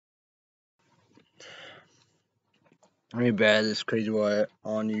Hey, bad, this is Crazy Wyatt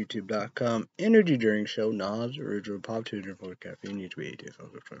on YouTube.com. Energy drink show, Nas, original pop 204 caffeine, YouTube 80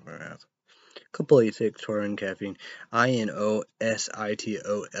 focus 24 hours. Couple 86 taurine caffeine, INOSITOL,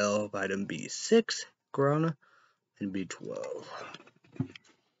 vitamin B6, guarana, and B12.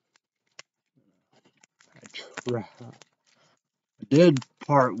 I did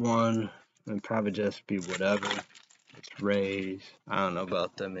part one, and probably just be whatever. It's Ray's. I don't know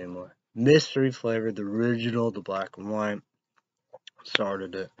about them anymore. Mystery flavor, the original, the black and white.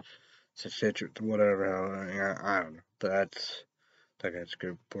 Started it. It's a citrus, whatever. I don't know. That's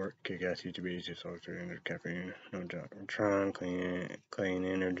good pork, kick ass YouTube easy salt, caffeine, no Tron, clean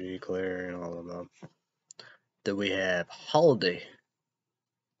energy, clear, and all of them. Then we have holiday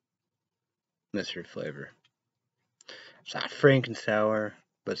mystery flavor. It's not Franken sour,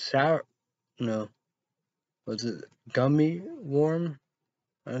 but sour. No, was it gummy worm?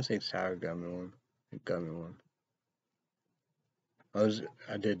 I don't think sour gummy worm. Gummy worm.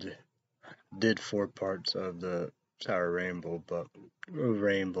 I did 4 parts of the sour rainbow, but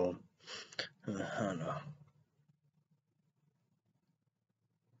rainbow. I don't know.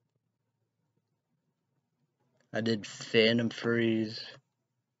 I did Phantom Freeze.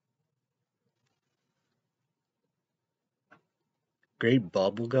 Great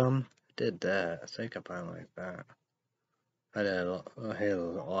Bubblegum. Did that. I think I probably like that. I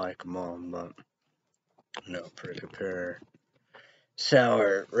didn't like them all, but no, pretty pair.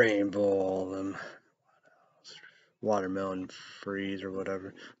 Sour Rainbow, them Watermelon Freeze or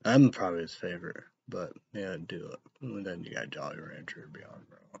whatever. I'm probably his favorite, but yeah, do it. And then you got Jolly Rancher Beyond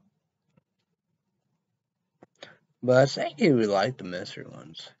Bro. But I think he would like the mystery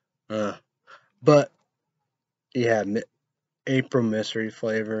ones. But yeah, April mystery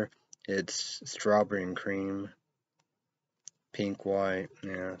flavor. It's strawberry and cream, pink white.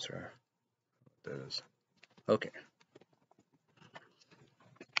 Yeah, that's right. That is. Okay.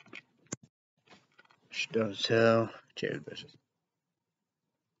 Does tell. Cheers, bitches.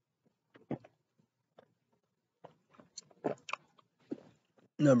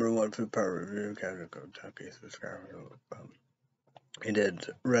 Number 1 food power review. Captain Code Tucky. Subscribe. He did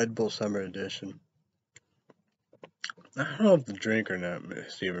Red Bull Summer Edition. I don't know if the drink or not,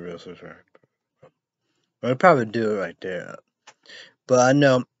 Steven will subscribe. I'd probably do it right there. But I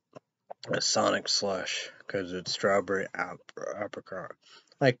know a Sonic Slush because it's strawberry apricot.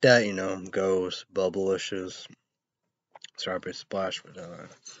 Like that, Ghost, Bubblicious, Strawberry Splash.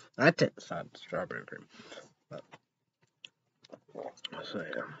 I take the strawberry cream. But, so,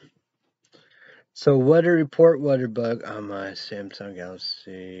 yeah. So, weather report, weather bug on my Samsung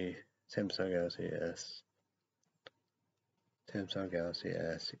Galaxy S. Samsung Galaxy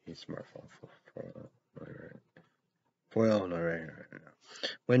S smartphone for Illinois right now.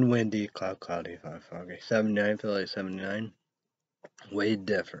 Wind windy, cloudy, 5 foggy. 79, feel like 79. Way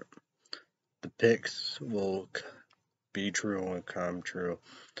different. The pics will be true and come true.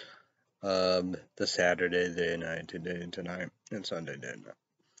 The Saturday day and night, today and tonight, and Sunday day and night.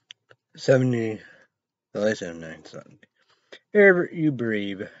 70, feel like 79 Sunday. Air you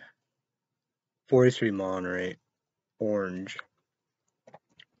breathe. 43 Monterey, orange.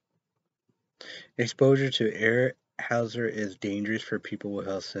 Exposure to air hazard is dangerous for people with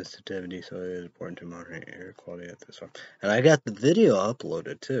health sensitivity, so it is important to monitor air quality at this one. And I got the video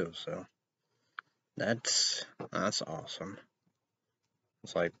uploaded too, so that's awesome.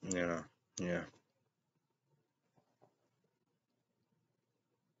 It's like, yeah.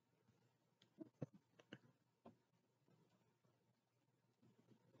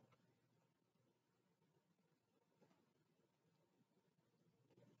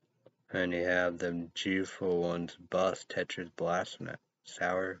 And you have them beautiful ones, Bust, Tetris Blast, and that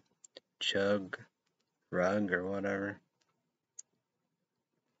Sour Chug Rug or whatever.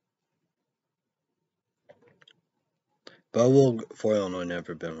 But for Illinois,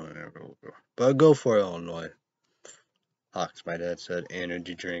 never been one, never will go. But go for Illinois. Hawks, my dad said,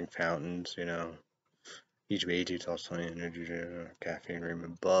 energy drink, fountains, Each way also energy drink, caffeine,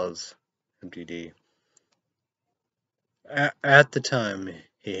 Raymond Buzz, MTD. At the time,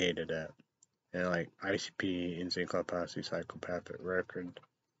 he hated that. And like ICP, Insane Cloud Posse, Psychopathic Record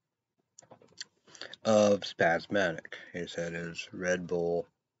of Spasmatic. He said it was Red Bull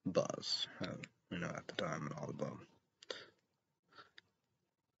Buzz. At the time and all the above.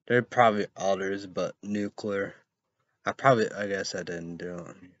 There are probably others, but nuclear. I guess I didn't do it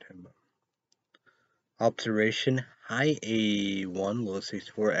on YouTube. Observation, high 81, low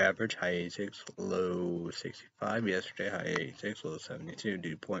 64, average, high 86, low 65. Yesterday, high 86, low 72,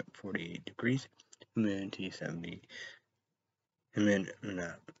 dew point 48 degrees. Humidity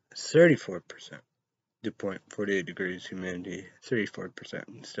 34%. Dew point 48 degrees, humidity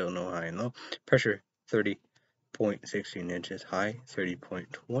 34%, still no high and low. Pressure 30.16 inches, high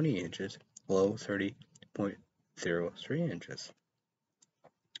 30.20 inches, low 30.03 inches.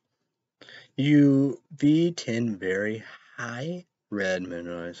 UV10 very high. Red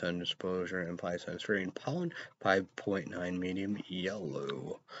mineralized sun exposure implies sunscreen. Pollen 5.9 medium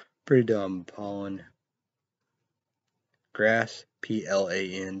yellow. Predominant pollen. Grass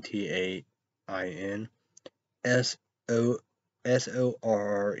PLANTAIN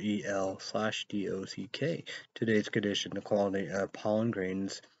SORREL/DOCK. Today's condition, the quality of pollen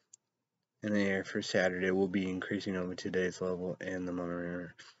grains in the air for Saturday will be increasing over today's level in the Monterey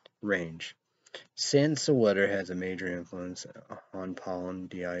range. Since the weather has a major influence on pollen,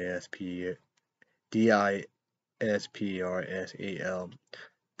 DISPRSAL,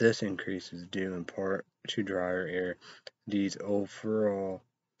 this increase is due in part to drier air. These overall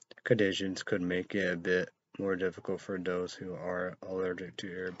conditions could make it a bit more difficult for those who are allergic to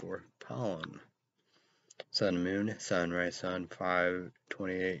airborne pollen. Sun and moon, sunrise sun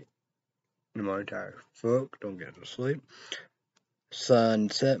 5:28 in the morning time. Folk, don't get to sleep.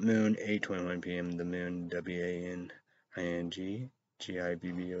 Sunset moon 8:21 p.m. The moon WANING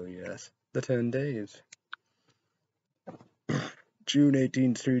GIBBOUS. The 10 days. June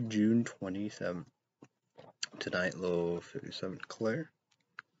 18th through June 27th. Tonight low 57 clear.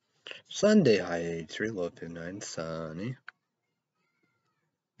 Sunday high 83, low 59 sunny.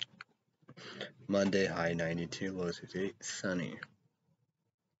 Monday high 92, low 68 sunny.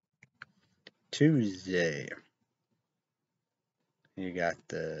 Tuesday, you got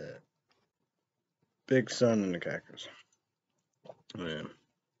the big sun and the crackers. Yeah.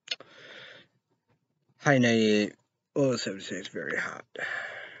 High 98, low 76, very hot.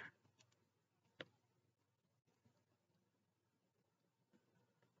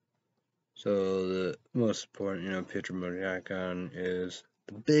 So the most important, picture mode icon is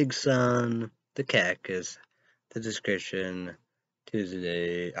the big sun, the cactus, the description,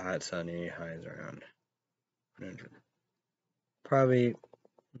 Tuesday, hot sunny, highs around 100. Probably,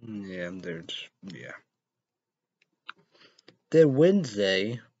 yeah. Then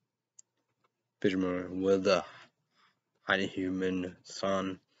Wednesday, picture mode with the high human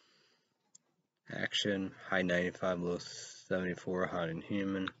sun action, high 95, low 74, hot and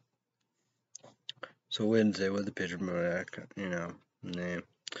human. So Wednesday with the picture mode, name.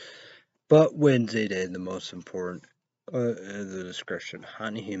 But Wednesday day, the most important, the description, hot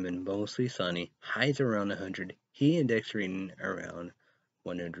and humid, mostly sunny, highs around 100, heat index reading around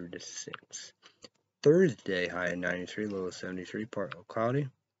 106. Thursday, high 93, low 73, partly cloudy.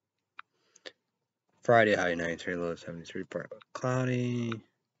 Friday, high 93, low 73, partly cloudy.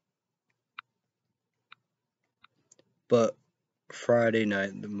 But Friday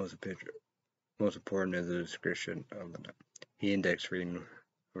night, the most important is the description of the night. Heat index reading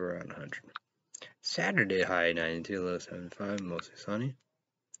around 100. Saturday, high 92, low 75, mostly sunny.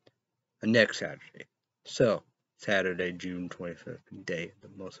 And next Saturday. So, Saturday, June 25th, day, the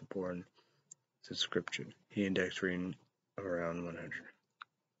most important description. Heat index reading around 100.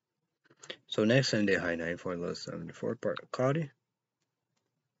 So, next Sunday, high 94, low 74, partly cloudy.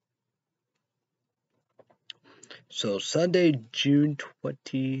 So, Sunday, June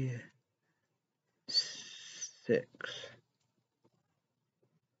 26th.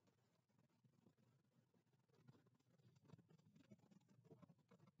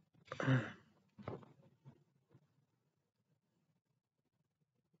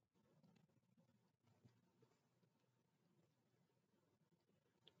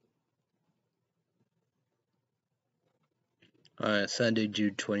 Sunday,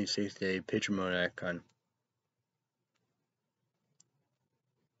 June 26th day, picture mode icon.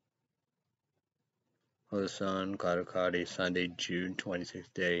 The sun, cloudy, Sunday, June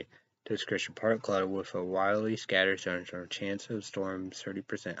 26th day. Description, partly cloudy with a widely scattered thunderstorm. Chance of storms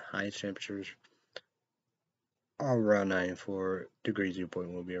 30%. Highest temperatures around 94 degrees. Dew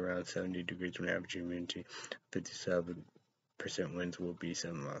point will be around 70 degrees when average humidity 57%. Winds will be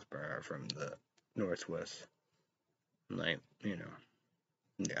 7 miles per hour from the northwest. Yeah.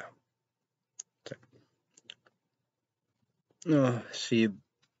 See,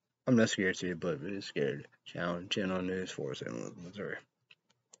 I'm not scared to see it, but it's scared. Channel News 4, St. Louis, Missouri.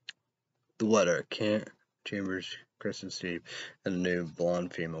 The weather, Kent Chambers, Kristen Steve, and the new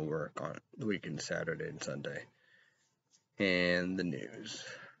blonde female work on the weekend, Saturday and Sunday. And the news.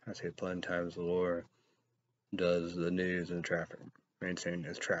 I say plenty times the Lord does the news and traffic. Maintaining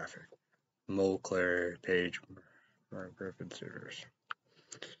his traffic. Mo Claire, Page, Mark Griffin, Sears.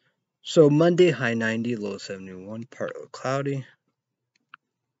 So Monday, high 90, low 71, partly cloudy.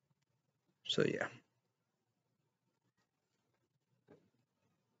 So yeah.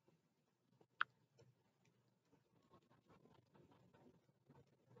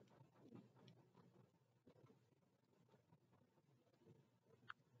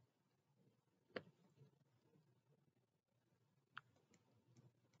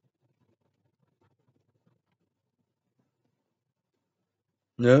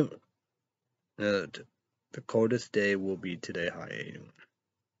 No. The coldest day will be today, high 81.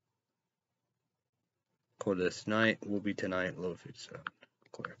 Coldest night will be tonight, low 57.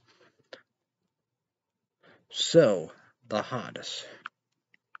 Clear. So, the hottest.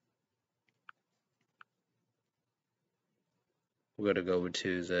 We're gonna go with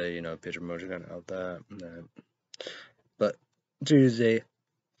Tuesday, picture motion kind of out that. But Tuesday,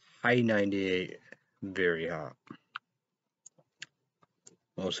 high 98, very hot.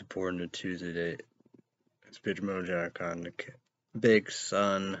 Most important of Tuesday is picture motion icon, the big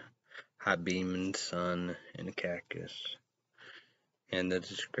sun, hot beaming sun, and cactus. And the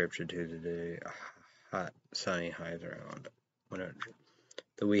description Tuesday, hot, sunny, highs around 100.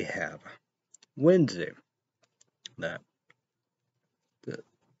 Then we have Wednesday, that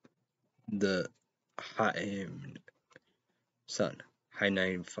the hot and humid sun, high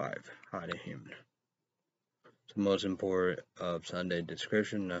 95, hot and humid. The most important of Sunday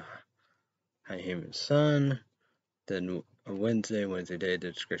description, the high humid sun. Then Wednesday day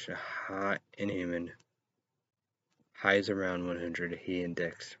description, hot and humid, highs around 100, heat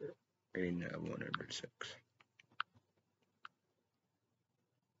index reading of 106.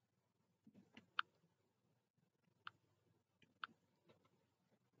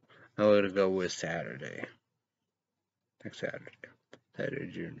 I'm going to go with Saturday. Next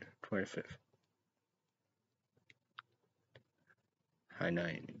Saturday, June 25th. High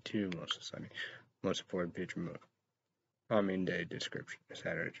 92, mostly sunny. Most important picture mode. Day description,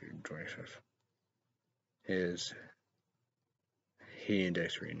 Saturday, June 25th. Is heat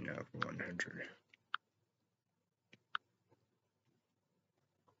index reading of 100.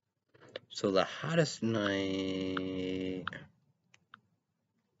 So the hottest night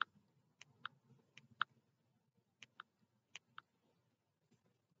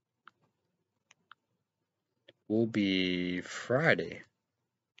will be Friday.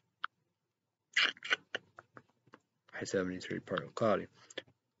 High 73, partly cloudy.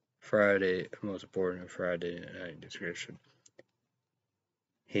 Friday, most important Friday night description.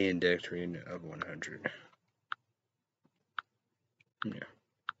 Heat index reading of 100. Yeah.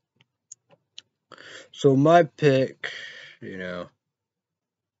 So my pick,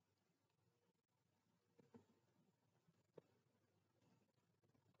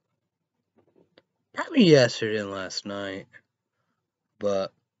 probably yesterday and last night.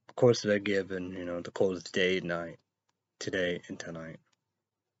 But of course they're given, the coldest day and night, today and tonight.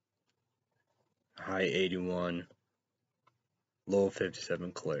 High 81, low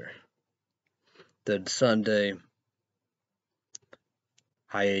 57 clear. Then Sunday,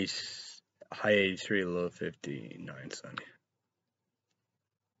 high 83, low 59 sunny.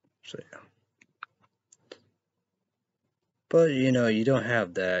 So yeah. But you don't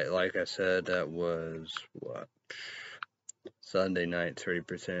have that. Like I said, that was what, Sunday night,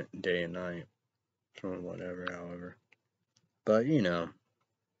 30% day and night, or whatever. However, but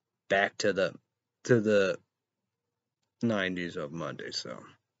back to the 90s of Monday. So.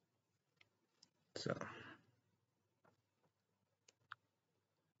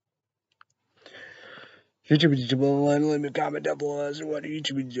 YouTube below, let me comment down below as to what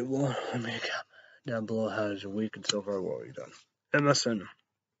YouTube below. Let me comment down below how's your week and so far what we've done. MSN.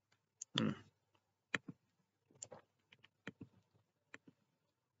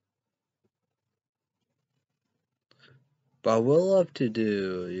 But I will love to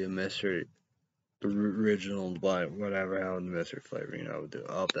do the mystery, the original, but whatever, how the mystery flavor, do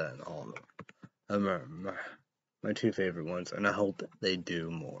all that and all of them. My two favorite ones, and I hope they do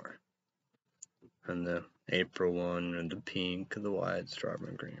more. And the April one, and the pink, the white,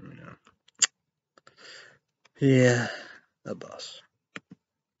 strawberry green, Yeah, a bus.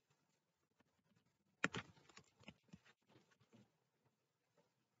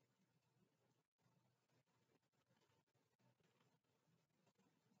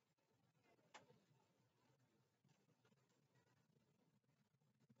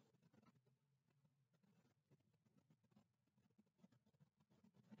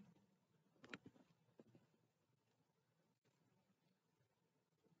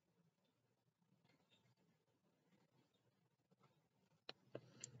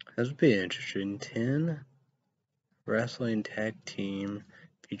 This would be interesting. 10 wrestling tag team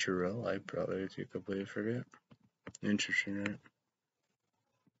feature real life brothers. You completely forget. Interesting, right?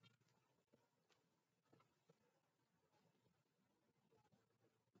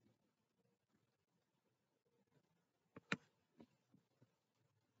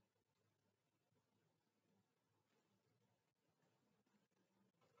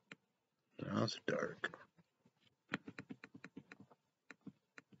 Now it's dark.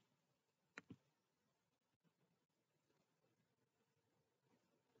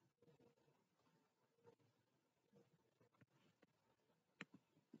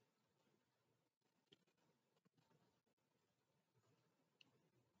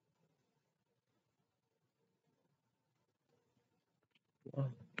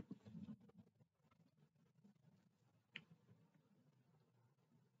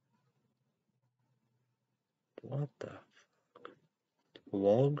 What the fuck?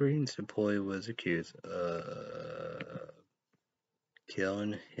 Walgreens employee was accused of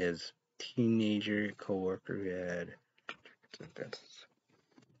killing his teenager coworker who had offenses.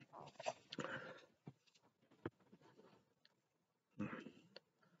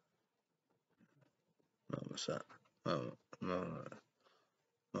 What's that?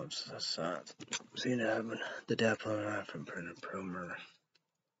 What's that? Seen it happen. The death penalty from pro murder.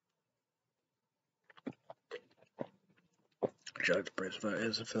 Judge Brisbane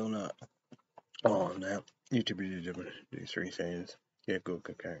is a film not on that. YouTube, these 3 things. Yeah,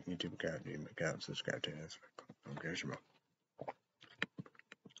 Google account, YouTube account, Gmail account, subscribe to this. Okay, Shimo.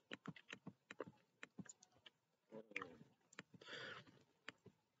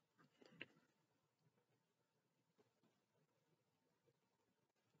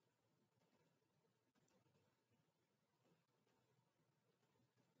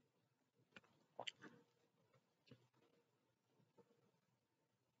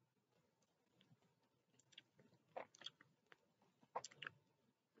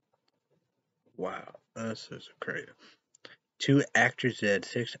 Wow, this is crazy. 2 actors dead,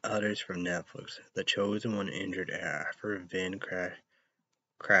 6 others from Netflix. The chosen one injured after a van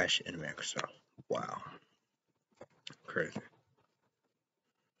crash in Mexico. Wow. Crazy.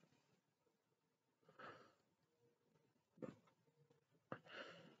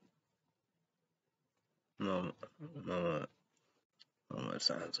 Mama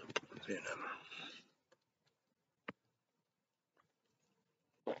sounds of Vietnam.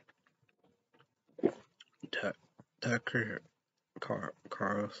 Tucker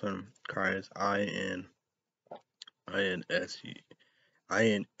Carlson cries INSURRECTIN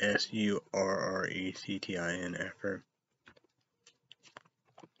after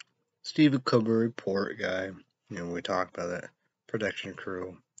Stephen Colbert report guy. We talked about that. Production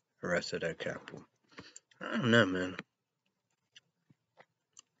crew arrested at Capitol. I don't know, man.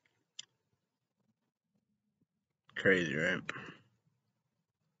 Crazy, right?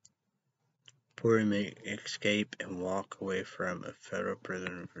 Poor may escape and walk away from a federal prison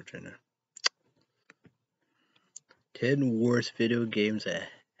in Virginia. 10 worst video games that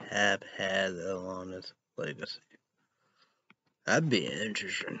have had the longest legacy. That'd be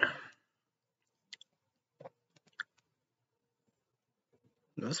interesting.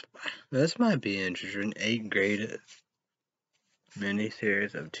 This might be interesting. 8 greatest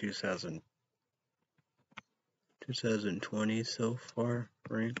miniseries of 2020 so far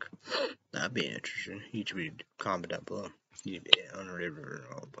rank. That'd be interesting. You should be comment down below. You'd be on a river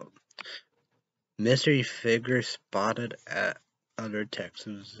all about. Mystery figure spotted at other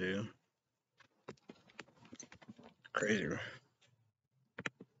Texas zoo. Crazy.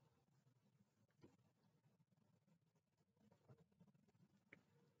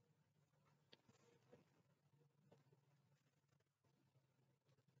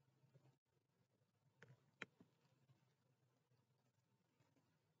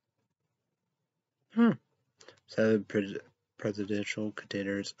 Seven presidential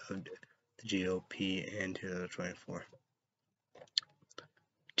contenders of the GOP in 2024.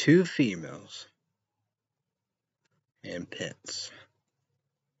 2 females. And Pence.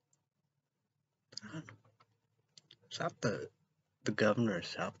 Is that the governor of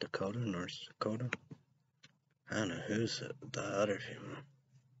South Dakota, North Dakota? I don't know who's the other female.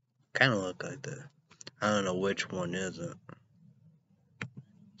 Kind of look like the. I don't know which one is it.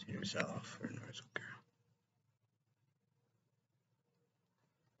 It's either South or North Carolina.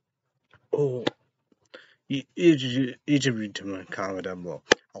 Oh, each of you to my comment down below.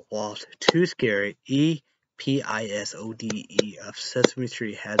 A lost too scary EPISODE of Sesame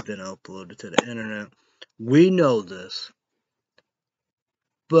Street has been uploaded to the internet. We know this,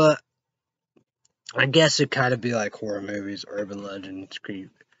 but I guess it kind of be like horror movies, urban legends,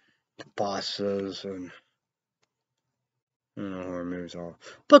 creepypastas, and horror movies all,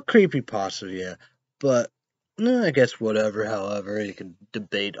 but creepypastas, yeah. But no, I guess whatever. However, you can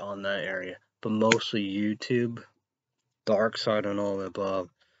debate on that area, but mostly YouTube, Dark Side, and all the above.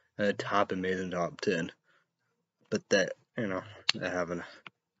 And top and made the top 10. But that they're having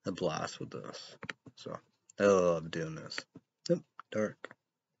a blast with this, so I love doing this. Yep, dark.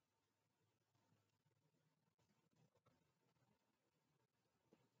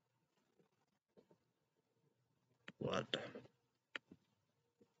 What?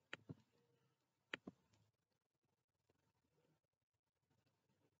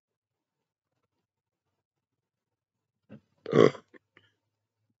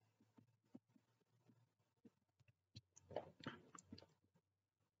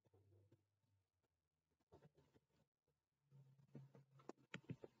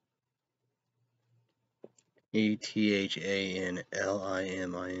 ETHANLIMING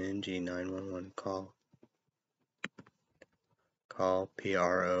 911 call. Call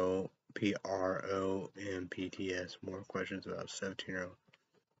PROMPTS. More questions about 17-year-old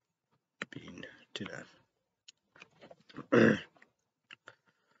being to death.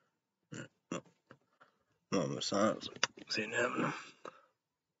 Mama Science. Seen him.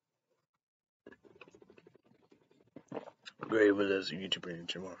 Great with this YouTuber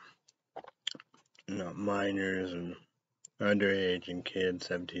anymore. Not minors and underage and kids,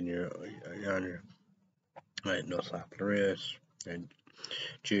 17-year-old or younger. Like no slap the wrist and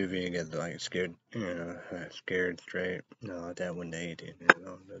juvie get like scared, scared straight. No, that one to 18 years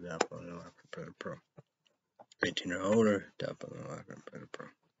old, definitely not for the pro. 18 or older, definitely not for the pro.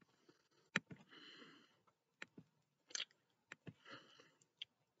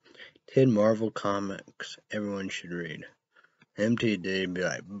 10 Marvel comics everyone should read. MTD be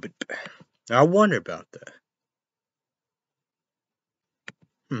like, but I wonder about that.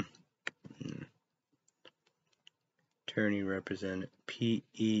 Attorney represent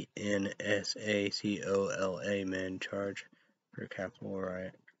PENSACOLA man charged for Capitol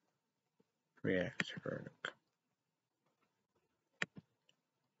riot. Reacts verdict.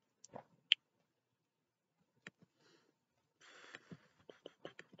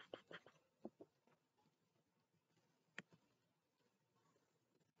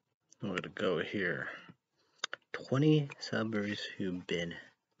 I'm gonna go here. 20 suburbs who've been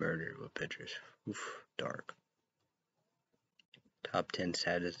murdered with pictures. Oof, dark. Top 10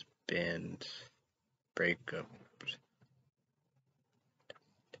 saddest bands. Breakups.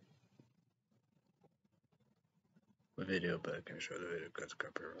 The video, but I can show the video because it's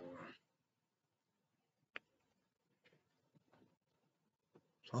copyright.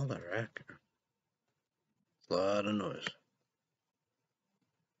 It's all that racket. It's a lot of noise.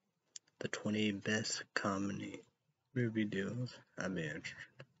 The 20 best comedy movie deals. I'd be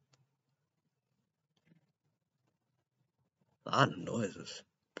interested. A lot of noises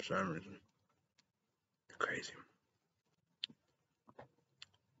for some reason. Crazy.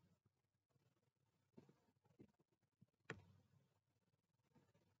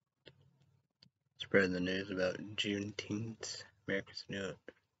 Spread the news about Juneteenth, America's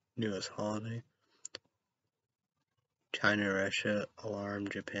newest holiday. China and Russia alarm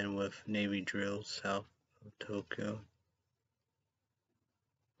Japan with Navy drills south of Tokyo.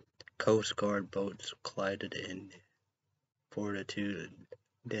 Coast Guard boats collided in Florida, 2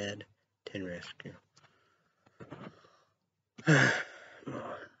 dead, 10 rescue.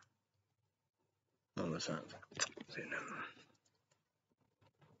 Almost sounds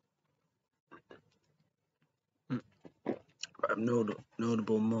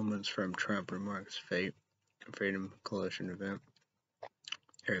notable moments from Trump remarks fate Freedom Coalition event.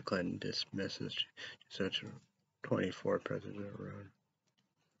 Hillary Clinton dismisses such 24 president run.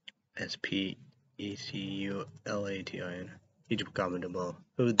 SPECULATIN. Egypt comment below.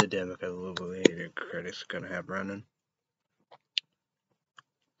 Who's the Democrat leader critics gonna have running?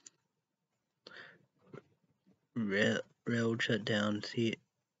 Rail shutdown.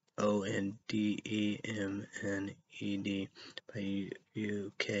 CONDEMNED by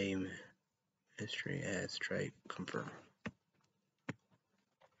UK Ministry as strike confirmed.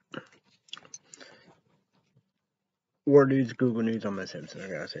 War News, Google News on my Samsung. I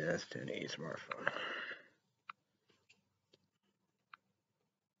gotta say that's an E smartphone.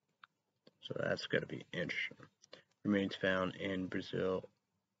 So that's gonna be interesting. Remains found in Brazil.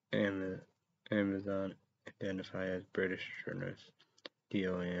 Amazon identified as British journalist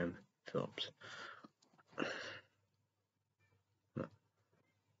DOM Phillips.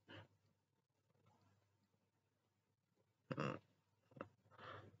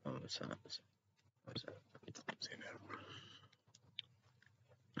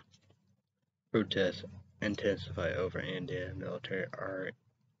 Protests intensify over India military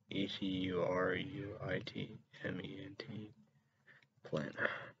RECURUITMENT plan.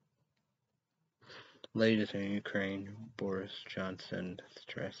 Latest in Ukraine, Boris Johnson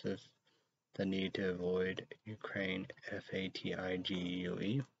stresses the need to avoid Ukraine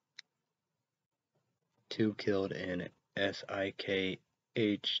FATIGUE. 2 killed in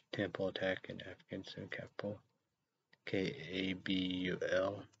SIKH temple attack in Afghanistan capital.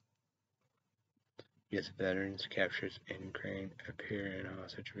 KABUL. U.S. veterans captures in Ukraine appear in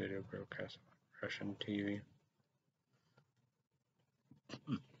hostage video broadcast on Russian TV.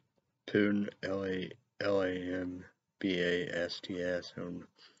 Putin LAMBASTS on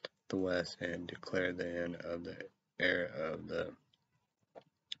the West and declared the end of the era of the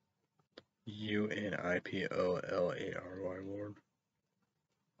UNIPOLARY war.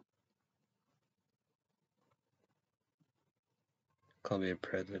 Colombia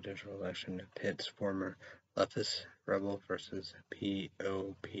presidential election pits former leftist rebel versus Populist.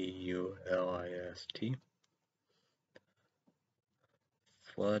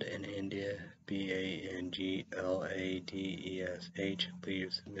 Flood in India, Bangladesh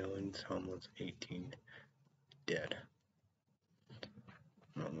leaves millions homeless, 18 dead.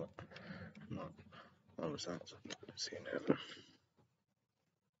 What was that? CNN.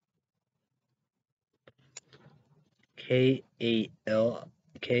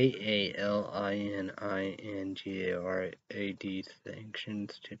 KALININGARAD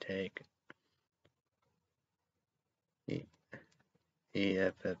sanctions to take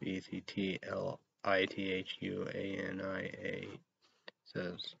EFFECTLITHUANIA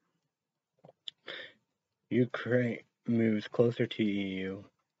says Ukraine moves closer to EU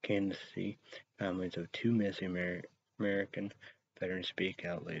candidacy. Families of two missing American veterans speak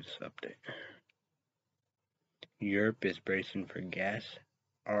out. Latest update. Europe is bracing for gas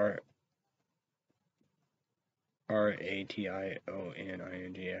RATIONING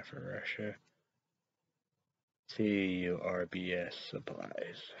after Russia CURBS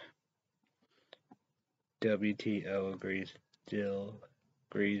supplies. WTO agrees deals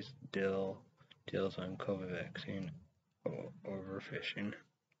on COVID vaccine overfishing.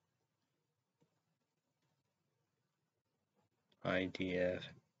 IDF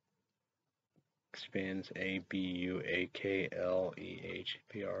expands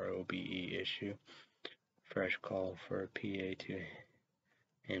ABUAKLEHPROBE issue. Fresh call for PA to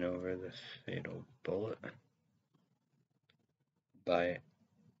hand over the fatal bullet. By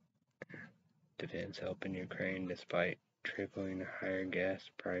defense help in Ukraine despite trickling higher gas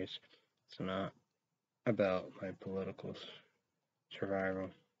price. It's not about my political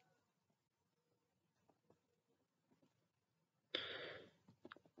survival.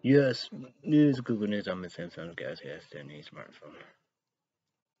 U.S. News, Google News on my Samsung Galaxy S10e smartphone.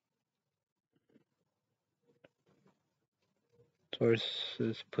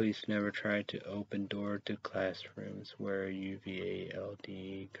 Sources: police never tried to open door to classrooms where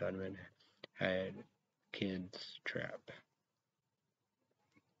UVA-LD gunmen had kids trapped.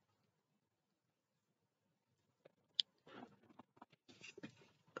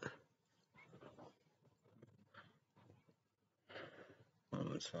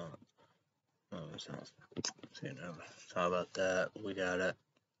 How about that? We gotta,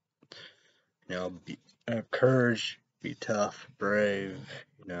 be courage, be tough, brave,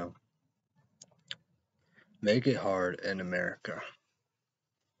 make it hard in America.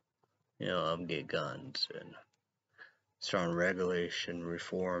 Get guns and strong regulation,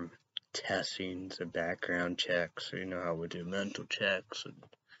 reform, testings and background checks. How we do mental checks, and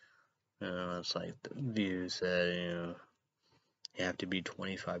it's like the views that you have to be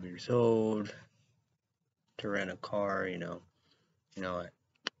 25 years old to rent a car.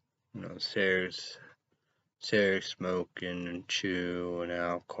 Serious smoking and chew and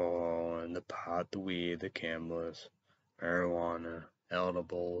alcohol and the pot, the weed, the cameras, marijuana,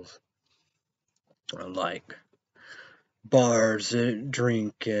 edibles, like bars and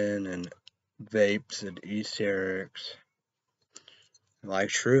drinking and vapes and e-cigarettes, like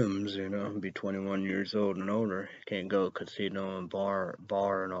shrooms, be 21 years old and older. Can't go casino and bar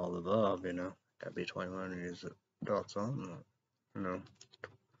and all the above, gotta be 21 years adults on, at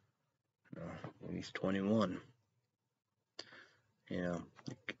least 21.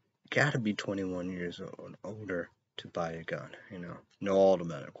 Gotta be 21 years old and older to buy a gun, no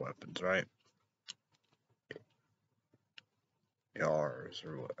automatic weapons, right? ARs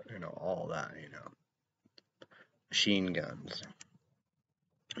or what, all that, machine guns,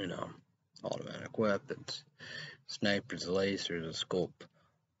 automatic weapons, snipers, lasers, a scope.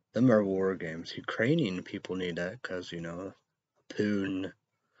 Them are war games. Ukrainian people need that because, Putin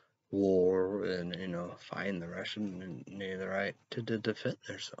war and, fighting the Russians and need the right to defend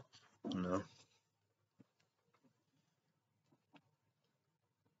themselves,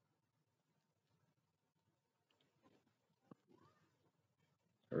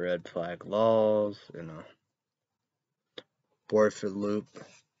 Red flag laws, Borford loop.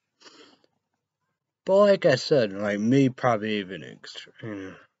 But like I said, like me, probably even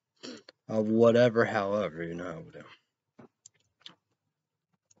of whatever, however, how we do.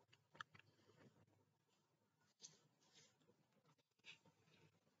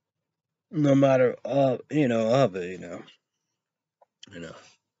 No matter of it,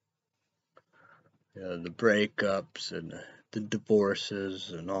 the breakups and the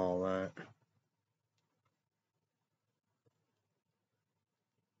divorces and all that.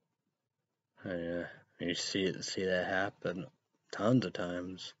 Yeah, you see that happen tons of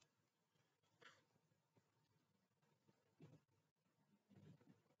times.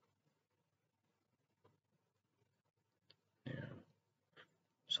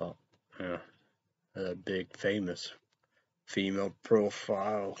 So, you know, a big famous female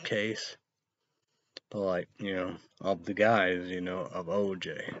profile case. But like, you know, of the guys, you know, of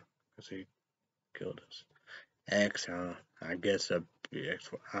OJ, because he killed his ex, I guess I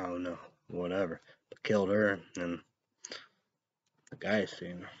don't know, whatever, but killed her, and the guy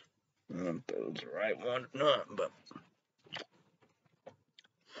seen her. I don't know if it was the right one or not, but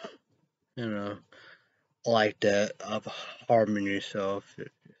you know, like that of harming yourself,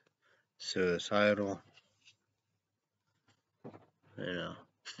 suicidal,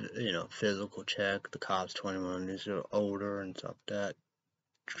 you know, physical check. The cops 21 years older and stuff like that.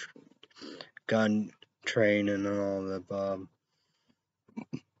 Gun training and all the above.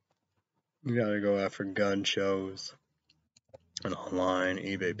 You gotta go after gun shows and online,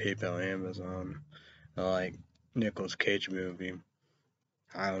 eBay, PayPal, Amazon. Like Nicolas Cage movie.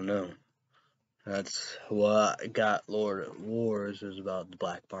 I don't know. That's what got Lord of Wars is about the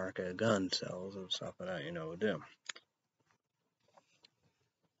black market gun sales and stuff like that, you know, with them.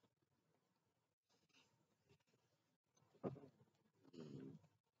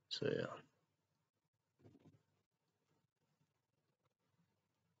 So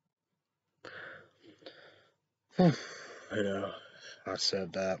yeah. Yeah, I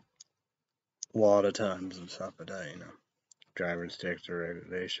said that a lot of times and stuff like that, you know. Driver's sticker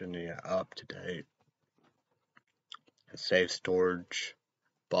regulation, yeah, up to date. A safe storage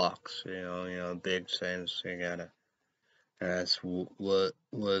box, you know, big things you gotta. And that's what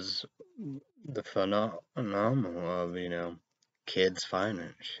was the phenomenon of, you know, kids finding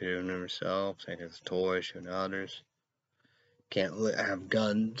it, shooting themselves, taking it's toys, shooting others. Can't have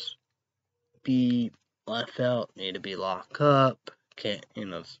guns be left out, need to be locked up. Can't, you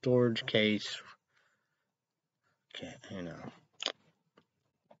know, storage case. Can't, you know.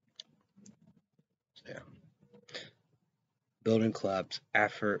 Yeah. Building collapse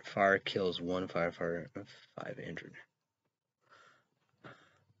after fire kills one firefighter and 5 injured.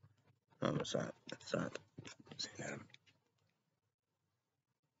 What's that? That's not. See that.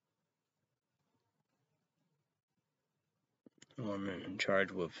 Woman in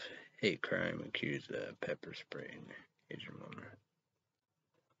charge with hate crime accused of pepper spraying Asian woman.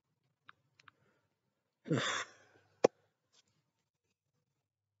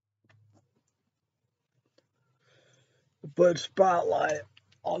 But spotlight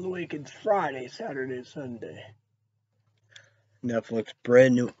on the weekends Friday, Saturday, Sunday. Netflix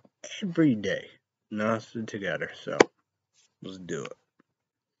brand new every day. Nested together, so let's do it.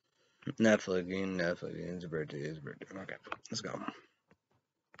 Netflix, his birthday. Okay, let's go.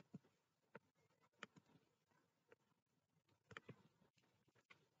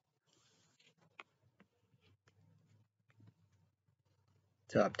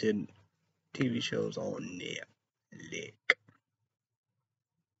 Top 10 TV shows on Netflix.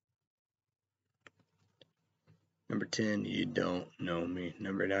 Number 10, You Don't Know Me.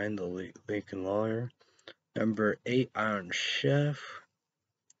 Number 9, The Lincoln Lawyer. Number 8, Iron Chef.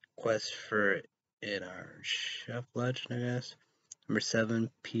 Quest for an Iron Chef Legend, I guess. Number 7,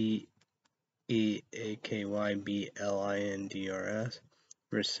 PEAKYBLINDRS.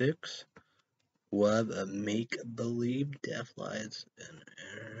 Number 6, Web of Make-Believe Death Lies and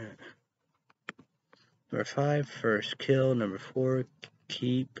Internet. Number 5, First Kill. Number 4,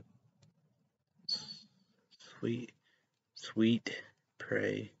 Keep Sweet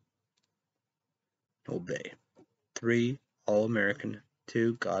Pray Obey. 3, All American.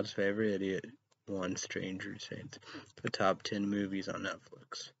 2, God's Favorite Idiot. 1, Stranger Things. The top 10 movies on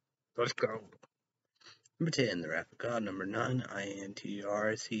Netflix. Let's go. Number 10, The Wrath of God. Number 9,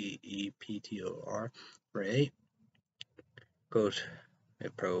 INTRCEPTOR. Number 8, Ghost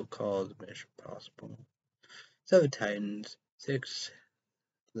Protocol, Mission Impossible. 7, Titans. 6,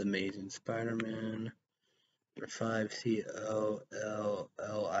 The Amazing Spider-Man. Number 5,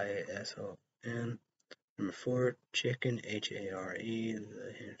 COLLISON. Number 4, Chicken, HARE,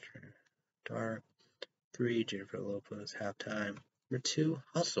 The Hinter Dark. 3, Jennifer Lopez, Halftime. Number 2,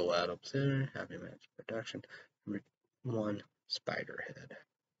 Hustle, Adam Sandler, Happy Match Production. Number 1, Spiderhead.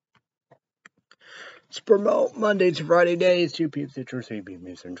 Promote Monday to Friday days, 2 p.m. Central, 3 p.m.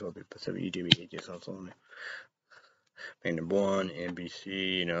 Eastern, 12 p.m. Pacific, YouTube, EJS, also on number 1,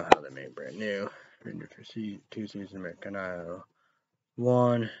 NBC, you know how they made brand new. Ranger for 2 seasons, American Idol.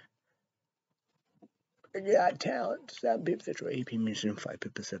 1, Got Talent, 7 p.m. Central, 8 p.m. Eastern, 5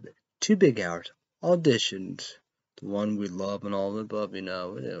 p.m. Pacific. 2 big hours. Auditions. The one we love and all the above, you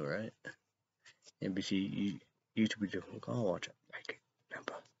know, we do, right? NBC, YouTube, I'll watch it. Like,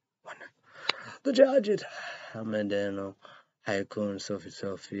 number 1. The judges, Hamandano, Haiku, and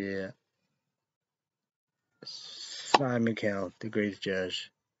Sophia. Simon Cowell, the great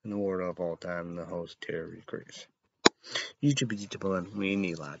judge. in the world of all time, the host Terry Crews. YouTube, we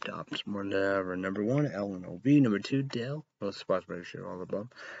need laptops more than ever. Number 1, LNOV. Number 2, Dell. Most spots by shit all above.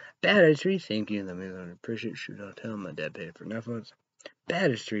 Bad history, thank you. That means I appreciate Shoot Don't Tell. My dad paid for Netflix. Bad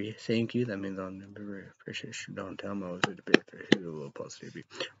history, thank you. That means I appreciate Shoot Don't Tell. My OC to pay for Hulu Plus TV.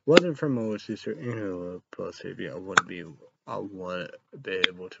 Wasn't from my sister in Hulu Plus TV, I wouldn't be able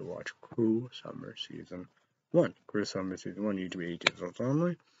to watch Cruel Summer Season 1. Cruel Summer Season 1, YouTube 18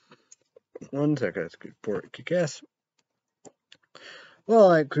 only. 1 second, that's good for it. Kick-ass.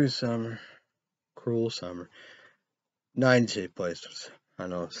 Well, I like Cruel Summer. 90s take place. I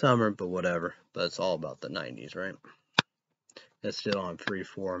know summer, but whatever. But it's all about the 90s, right? It's still on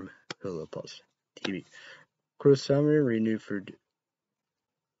Freeform, Hulu Plus TV. Cruel Summer renewed for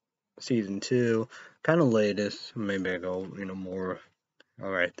season 2. Kind of latest. Maybe I go, more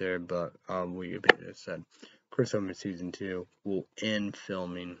right there, but Wikipedia said Cruel Summer season 2 will end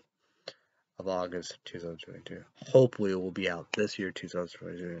filming of August 2022. Hopefully, it will be out this year,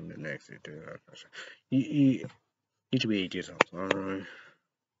 2022, and the next year, 2022. YouTube 8 years old.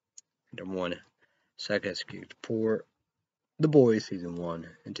 Number 1, second support. The Boys season 1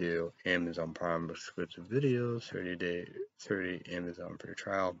 and 2. Amazon Prime exclusive videos. 30 Amazon free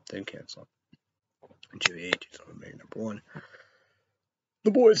trial. Then cancel. YouTube 8 years old. Make number 1.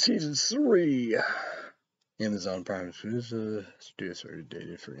 The Boys season 3. Amazon Prime exclusive. Do 30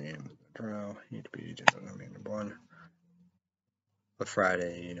 days free Amazon trial. YouTube 8 years old. Make number 1. But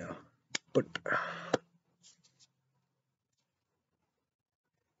Friday, But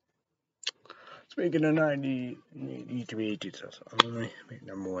speaking of 90, YouTube 8 only,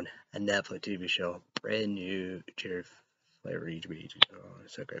 number 1, a Netflix TV show, brand new Jerry Flavor YouTube 8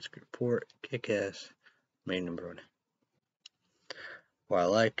 second report, Kick-Ass, main number 1. Well, I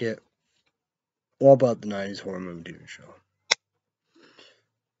like it. All about the 90s horror movie TV show.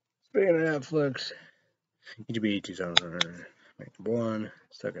 Speaking of Netflix, YouTube 8 main number 1,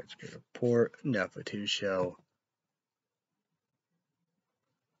 second report, Netflix TV show,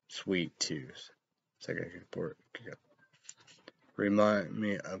 Sweet Tooth. Second report. Remind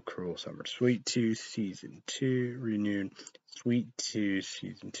me of Cruel Summer. Sweet Tooth season 2 renewed. Sweet Tooth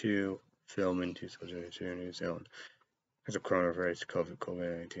season 2 filming 2022 in New Zealand. There's a coronavirus,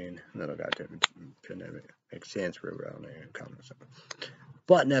 COVID-19, and then I got to pandemic. Makes sense for around there in comments.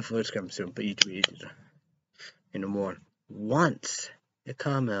 But Netflix comes soon. But each week in the morning. Once it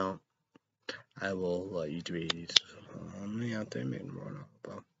come out, I will let YouTube videos on me out there making more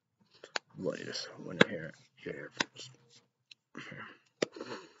about latest when I hear it. You hear it first.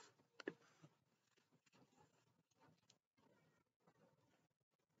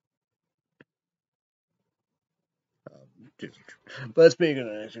 But speaking of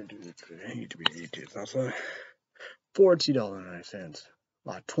YouTube videos, also $14.09.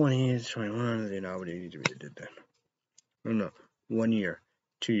 Lot 20s, 21s, what YouTube did that. No, 1 year,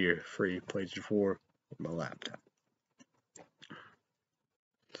 2 year free PlayStation 4 with my laptop.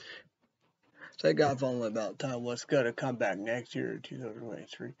 So I got finally about time. What's gonna come back next year,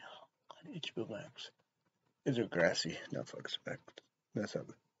 2023, on HBO Max? Is it grassy? Netflix back. That's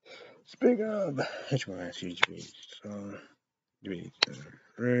up. Speaking of HBO Max, HBO, so we do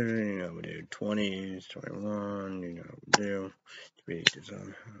 20s, 21, we do. I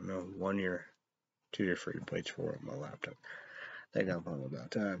don't know, 1 year, 2 year free PlayStation 4 on my laptop. They got finally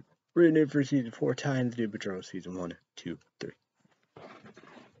about time. Renewed for season 4 times Doom Patrol season 1, 2, 3.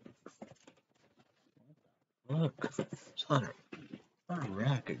 Look, it's not a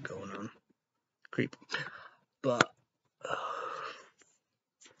racket going on. Creep. But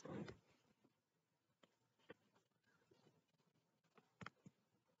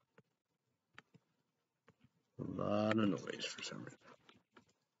a lot of noise for some reason.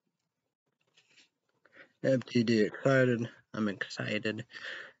 FTD excited. I'm excited.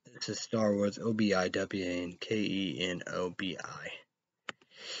 This is Star Wars OBIWANKENOBI.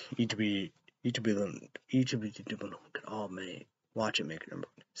 Each of you can all watch it, make it number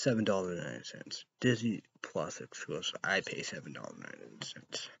 $7.90. Disney Plus exclusive. I pay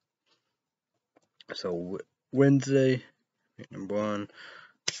 $7.90. So Wednesday, number 1,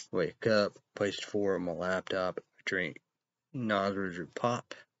 wake up, PlayStation 4 on my laptop, drink Nosridge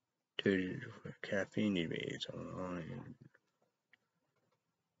Pop, 2 caffeine, need me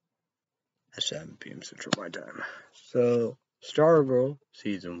at 7 p.m. Central my time. So Stargirl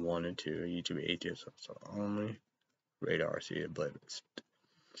season 1 and 2, YouTube 8 years only. Radar see it, but it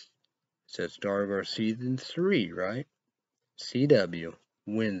says Stargirl season 3, right? CW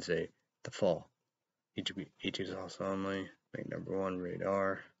Wednesday, the fall. YouTube 8 years only. Make number 1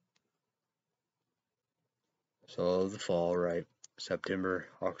 Radar. So the fall, right? September,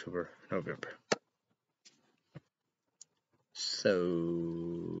 October, November.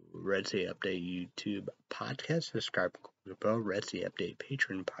 So, Red Sea Update YouTube podcast. Subscribe to the bell. Red Sea Update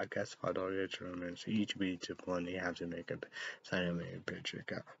Patreon podcast. $5 tournaments. Each week to one. You have to make a sign up, make a picture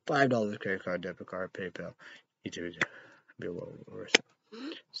account. $5 credit card, debit card, PayPal. Each week be a little worse.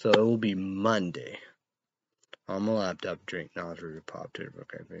 So it will be Monday. On my laptop, drink knowledge review pop to the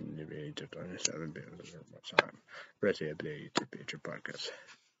book. I've been to be 27 minutes or more time. Red Sea Update YouTube Patreon podcast.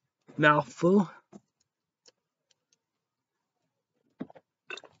 Mouthful.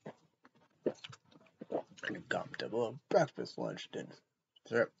 Uncomfortable breakfast, lunch, dinner,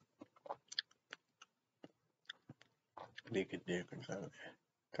 dessert.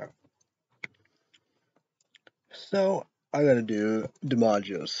 So I gotta do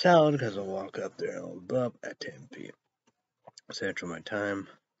DiMaggio salad because I'll walk up there and above at 10 p.m. Central my time.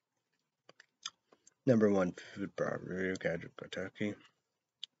 Number one food bar review, Gadget, Kentucky.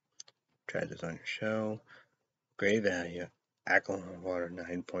 Try this on your show. Great value. Alcohol water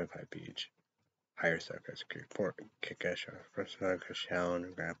 9.5 pH. Higher sucker security. Port Kikash, first sucker,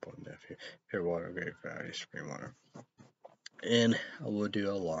 Shallon, grandpa, nephew. Pure water, great value, spring water. And I will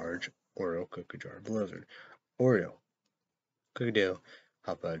do a large Oreo cookie jar blizzard. Oreo cookie dough,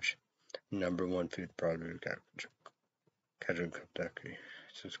 hot fudge. Number one food product, Gadget, Kentucky.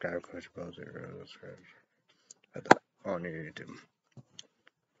 Subscribe, Coach Blizzard. On YouTube.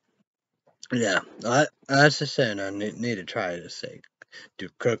 Yeah, that's the saying. I need to try to say do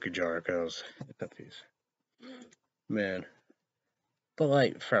cookie jar because cookies, man. But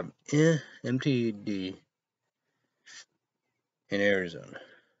like from MTD in Arizona,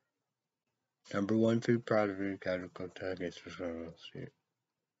 number one food product in Kentucky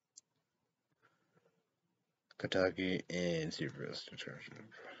and Seaforth detergent.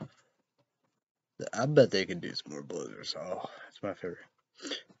 I bet they could do some more blizzards. Oh, that's my favorite.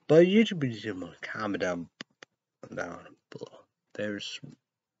 But YouTube is gonna comment down below. There's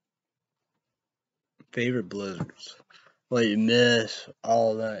favorite blizzards. What you miss,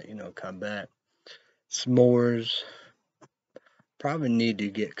 all that, come back. S'mores. Probably need to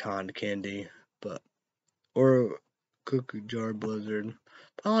get cotton candy, or cookie jar blizzard.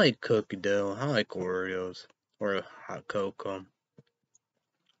 I like cookie dough. I like Oreos or hot cocoa.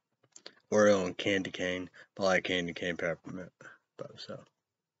 Oreo and candy cane. I like candy cane peppermint. So.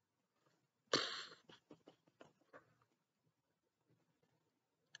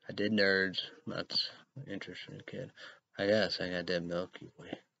 I did Nerds. That's an interesting kid. I guess I did Milky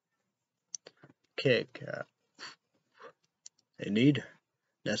Way. Kit Kat. They need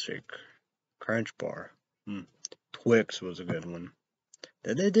Nesquik Crunch Bar. Twix was a good one.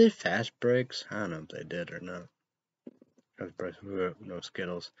 Did they do Fast Breaks? I don't know if they did or not. Fast Breaks, no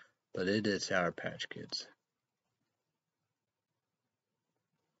Skittles. But they did Sour Patch Kids.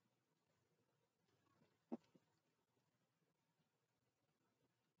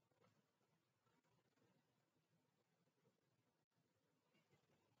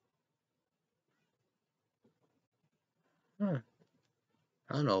 I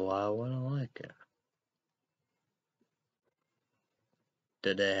don't know why I wouldn't like it.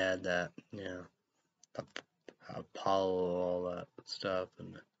 Did they have that, Apollo, all that stuff,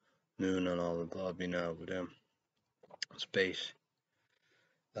 and the moon and all the blah, with them. Space.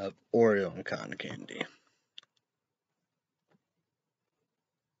 Oreo and cotton candy.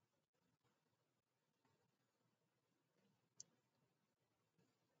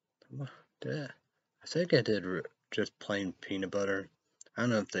 I think I did just plain peanut butter. I don't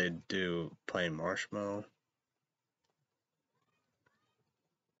know if they do plain marshmallow.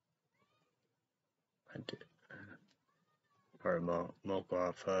 I did. Or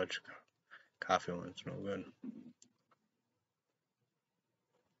mocha fudge. Coffee one's no good.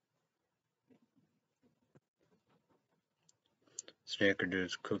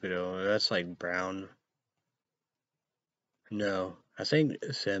 Snickerdoodle cookie dough. That's like brown. No, I think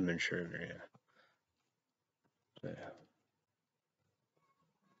cinnamon sugar. Yeah.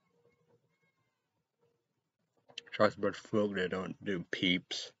 Chocolate Fruit, they don't do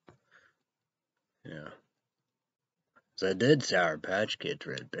Peeps. Yeah. So I did Sour Patch Kids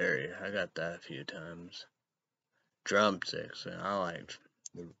Red Berry. I got that a few times. Drumsticks, and I liked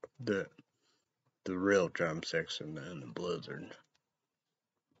the real drumsticks and the Blizzard.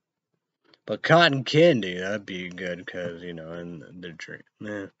 But cotton candy, that'd be good because, in the drink.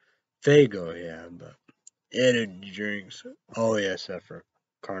 Fago, yeah, but energy drinks. Oh, yeah, except for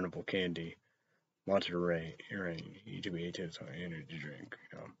Carnival Candy. Monterey, EGB, it's an energy drink,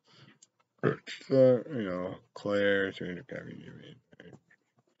 Claire's,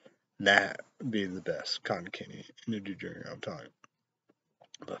 that would be the best cotton candy energy drink of time.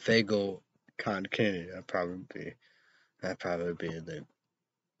 But Faygo cotton candy, that'd probably be the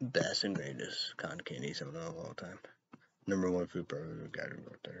best and greatest cotton candy soda of all time. Number one food probably got to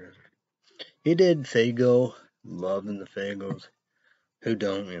go there. He did Faygo, loving the Faygos. Who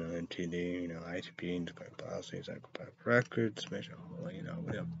don't, MTD, ICP, Interconnect Policies, Psychopath Records, Smash,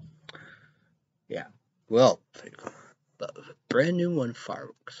 whatever. Yeah. Well, Faygo. But brand new one,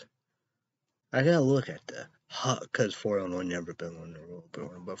 Fireworks. I gotta look at the because 409 never been on the rule,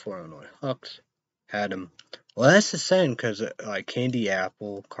 but 409 Hux had them. Well, that's the same because like candy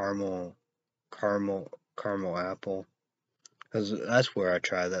apple, caramel apple. Because that's where I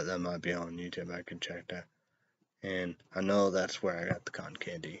tried that. That might be on YouTube. I can check that. And I know that's where I got the cotton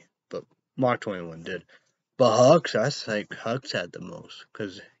candy. But Mark 21 did. But Hux, I think Hux had the most.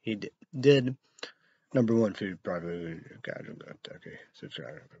 Because he did number one food probably. Okay,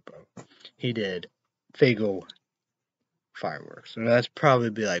 subscribe. He did Faygo Fireworks. And that's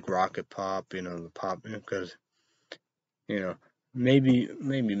probably be like Rocket Pop, the pop. Because, maybe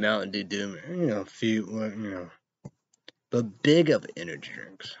Mountain Dew Doom, few, but big of energy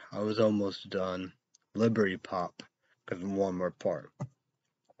drinks. I was almost done. Liberty Pop, because one more part.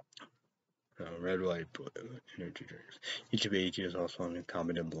 Red, white, blue energy drinks. Each of each is also on the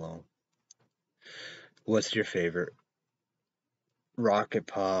comment below. What's your favorite? Rocket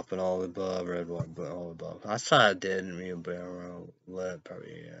Pop and all the above, red, white, blue, all the above. I thought I did, but I don't know. Lead,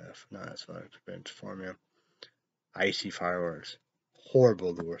 probably, yeah. Not as fun experience for me. Icy Fireworks.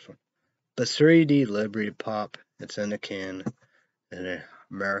 Horrible, the worst one. But 3D Liberty Pop, it's in a can. And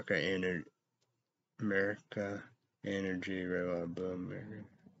America Energy, red, white, blue, America.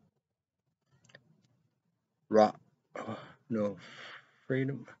 Rock, no,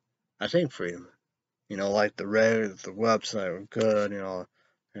 Freedom. I think Freedom. Like the website was good.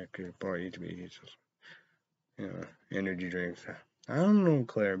 Report each media. Energy drinks. I don't know,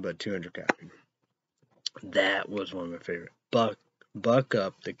 Claire, but 200 caffeine. That was one of my favorite. Buck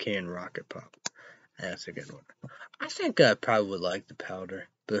Up the Can Rocket Pop. That's a good one. I think I probably would like the powder,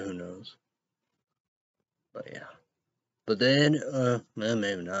 but who knows? But yeah. But then,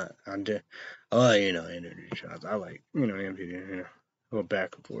 maybe not. Energy shots. I like, empty, go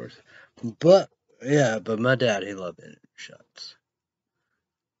back and forth. But, yeah, but my dad, he loved energy shots.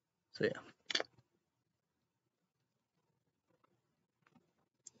 So, yeah.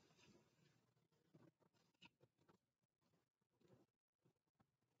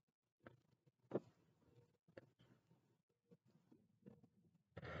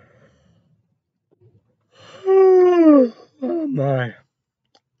 Oh, my.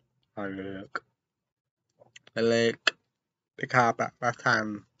 I like the cop at that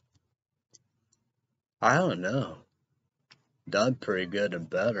time. I don't know. Done pretty good and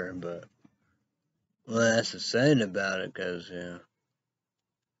better, but that's the saying about it, because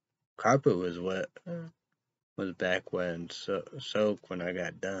carpet was wet, was back when soaked when I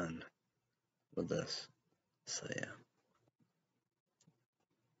got done with this. So yeah.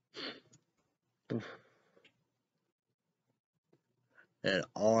 And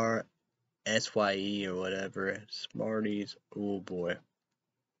RSYE or whatever, Smarties. Oh boy.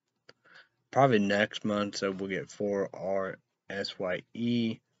 Probably next month, so we'll get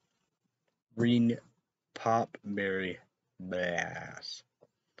 4RSYE Green Pop Berry Bass.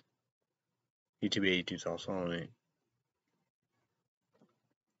 YouTube 82 is also on it.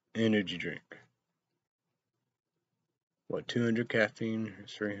 Energy drink. What, 200 caffeine or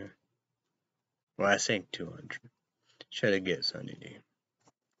 300? Well, I think 200. Try to get Sunny D.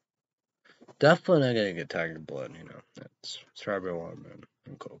 Definitely not gonna get Tiger Blood, That's strawberry watermelon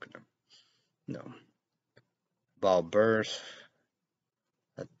and coconut. No. Ball Burst.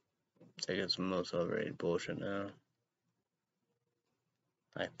 I think it's the most overrated bullshit now.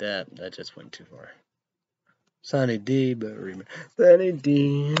 Like that just went too far. Sunny D, but remember. Sunny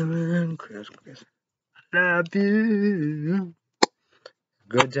D, Chris. Love you.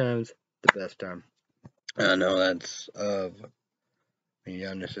 Good times, the best time. I know that's of my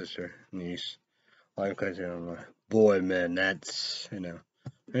younger sister, niece. Like, cause boy, man, that's and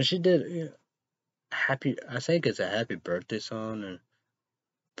she did happy. I think it's a happy birthday song and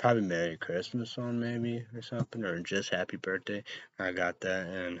probably Merry Christmas song maybe or something, or just Happy Birthday. I got that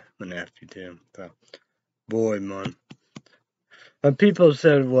and my nephew too. So, boy, man. But people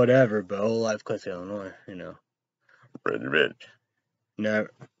said whatever, but whole life, cause Illinois, rich. Never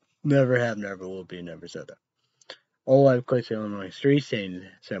have, never will be, never said that. Whole life, cause Illinois. Street scene,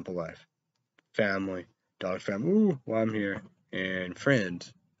 simple life. Family, dog family. Ooh, well, I'm here. And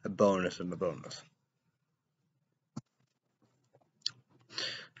friends, a bonus and a bonus.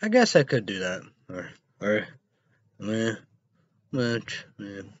 I guess I could do that. Or, Which,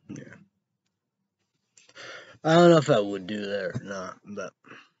 yeah. I don't know if I would do that or not,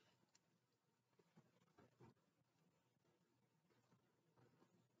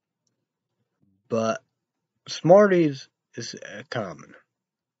 but Smarties is common.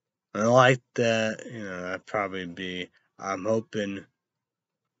 I like that, that'd probably be, I'm hoping,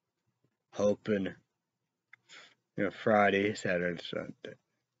 Friday, Saturday, Sunday.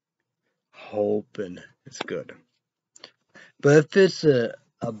 Hoping it's good. But if it's a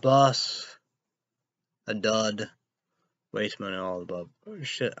bus, a dud, waste money all above,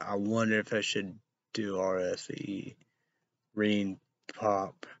 I wonder if I should do RSE, Rean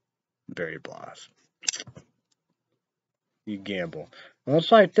Pop, Berry Blast. You gamble. Well,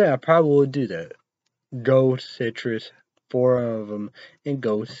 it's like that. I probably would do that. Go Citrus, 4 of them, and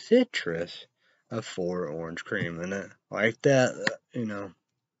Go Citrus, a 4 orange cream in it. Like that, you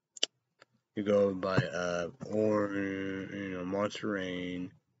go by orange, Monster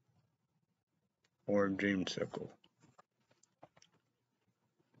Rain, Orange Dreamsicle.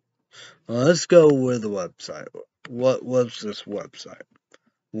 Well, let's go with the website. What's this website?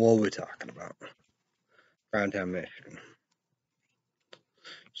 What are we talking about? Downtown Michigan.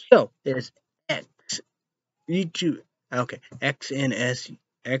 So it's YouTube. Okay,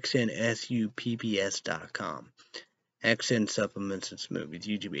 xnsupps.com. XN supplements and smoothies.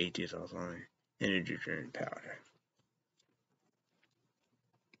 YouTube 80s also energy drink powder.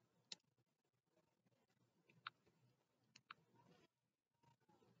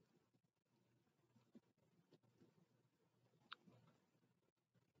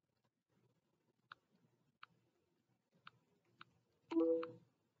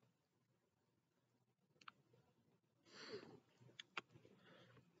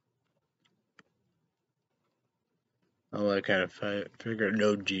 Oh, I kind of figured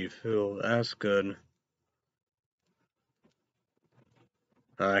no G Fuel. That's good.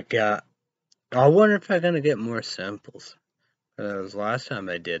 I wonder if I'm gonna get more samples. Because last time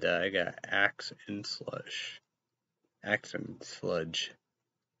I did that, I got Axe and Sludge.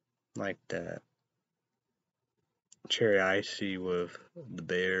 Like that. Cherry Icy with the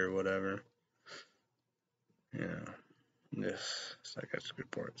bear or whatever. Yeah. This, I guess, good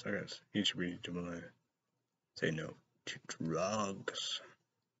parts. I guess you should be doing say no to drugs.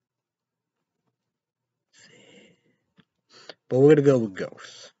 But we're gonna go with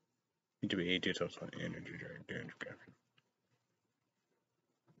Ghosts. YouTube 80 also energy drink.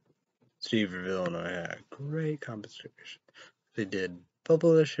 Steve Reville and I had a great conversation. They did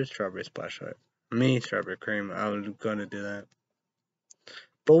Bubblicious Strawberry Splashlight. Me, Strawberry Cream. I was gonna do that.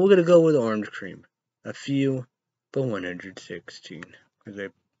 But we're gonna go with Orange Cream. A few, but 116.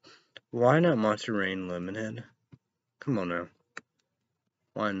 Why not Monster Rain Lemonhead? Come on now.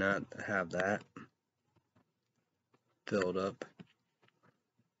 Why not have that filled up?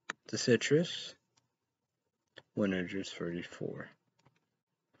 The citrus, 134.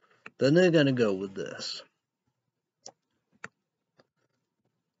 Then they're gonna go with this.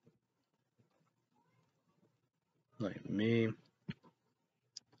 Like me.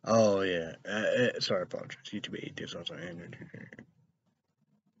 Oh yeah. Sorry, apologies. YouTube 8 is also energy.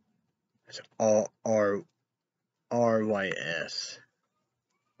 It's RYS.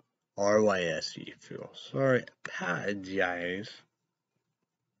 RYSE fuel. Sorry, apologize.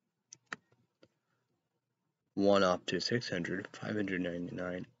 1 up to 600,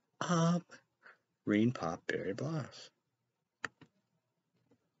 599 up. Green Pop Berry Blast.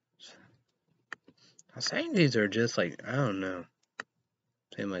 I'm saying these are just like, I don't know.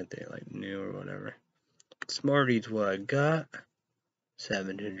 Seem like they like new or whatever. Smarties, what I got?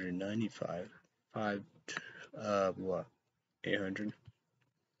 795. 800.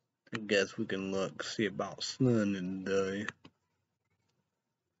 I guess we can see about Sun and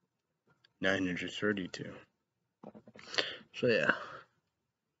 932. So yeah.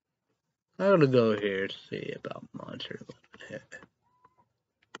 I'm gonna go here to see about Monster Lemonhead.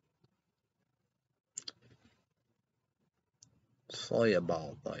 Sorry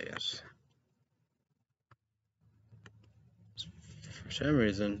about this. For some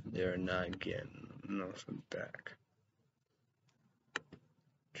reason, they're not getting nothing back.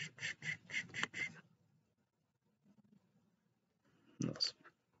 Nothing.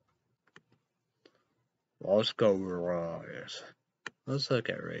 Well, let's go with Rays. Let's look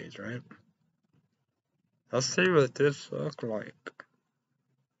at Rays, right? Let's see what this looks like.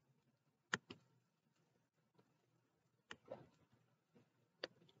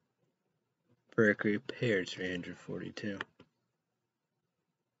 Berkeley Pear 342.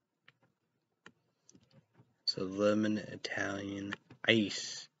 So lemon Italian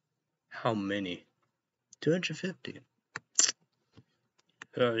ice. How many? 250.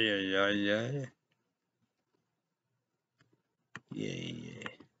 Oh, yeah. Yeah.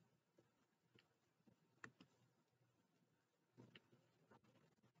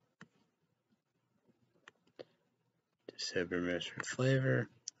 December mystery flavor.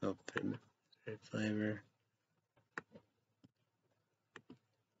 Open mystery flavor.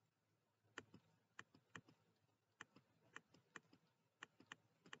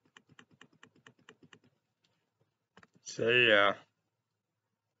 So, yeah.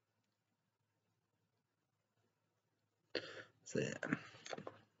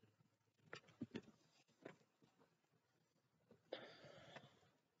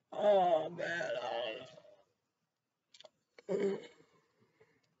 Oh, man.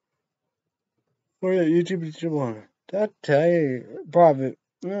 What are YouTube on? That tell you, probably,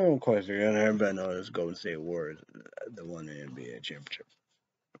 no question. Everybody knows Golden State Warriors, the one NBA championship.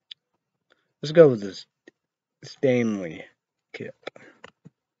 Let's go with this Stanley Kip.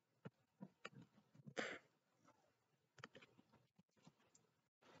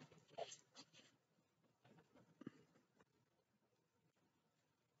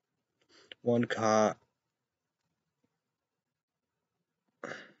 One Colorado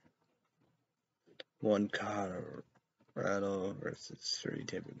versus 3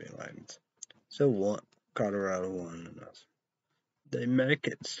 Tampa Bay Lightning. So one Colorado won us. They make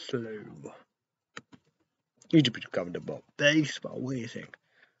it slow. Egypt is coming about baseball. What do you think?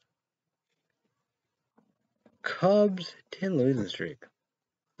 Cubs 10 losing streak.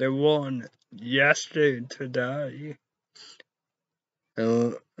 They won yesterday today.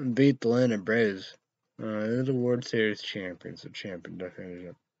 Beat the Atlanta Braves. They're the World Series champions, champions,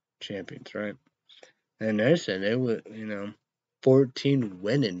 right? And they said they would, 14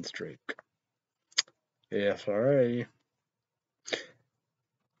 winning streak. Yes, alright.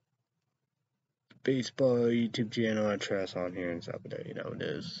 Baseball YouTube channel I trust on here in Salvador, it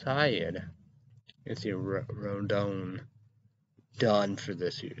is Syed. It's your Rodon done for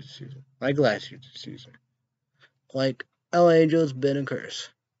this year's season. Like last year's season. Like LA Angels been a curse.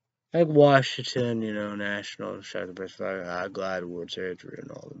 Like Washington, Nationals, shot the best flag, glad World Series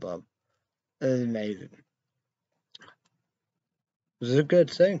and all the above. It was amazing. It was a good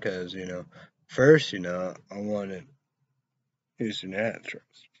thing because, first, I wanted Houston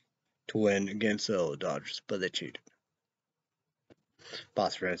Astros to win against the LA Dodgers, but they cheated.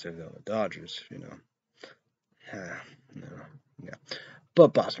 Boston Red Sox and the Dodgers, yeah.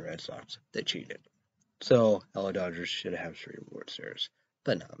 But Boston Red Sox, they cheated. So LA Dodgers should have 3 World Series,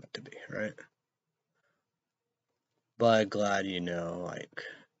 but not meant to be, right? But glad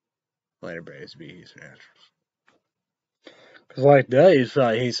Atlanta Braves beat Houston Astros. Because like that, you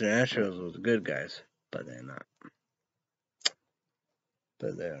thought Houston Astros was the good guys, but they're not.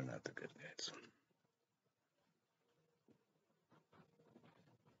 But they are not the good guys.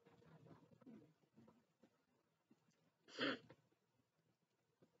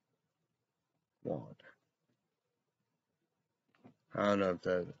 One. I don't know if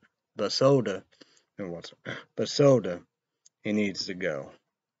that, but Soda, but Soda, he needs to go.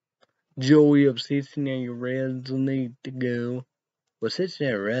 Joey of Cincinnati Reds will need to go. Well,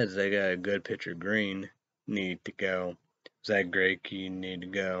 Cincinnati Reds, they got a good pitcher, Green, need to go. Zach Greinke need to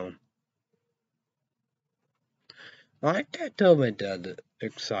go. I like that Tobin dad,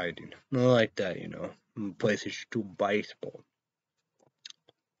 exciting. I like that, PlayStation 2 baseball.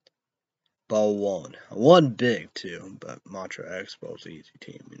 Ball one. One big, too, but Montreal Expo's an easy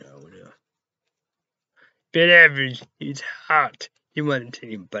team, Bit average, he's hot. He won a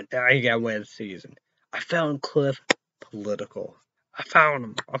team, but now he got to win the season. I found Cliff Political. I found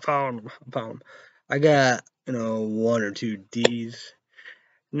him. I got, 1 or 2 D's.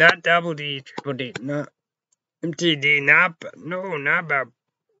 Not double D, triple D, not MTD, not about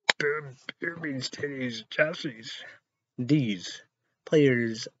boobies, titties, chassis. D's.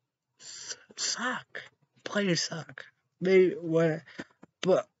 Players suck. But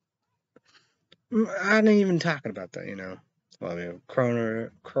I'm not even talking about that, Well,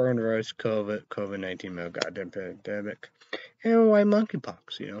 coronavirus, COVID-19, goddamn pandemic, and why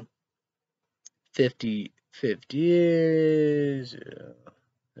monkeypox, 50 years,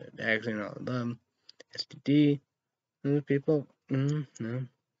 vaccine all the bum, STD, people,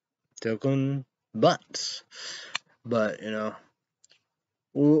 token butts, but,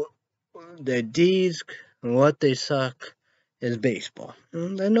 the D's, what they suck is baseball.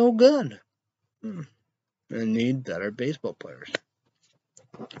 They're no good. They need better baseball players.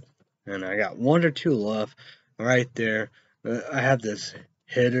 And I got 1 or 2 left right there. I have this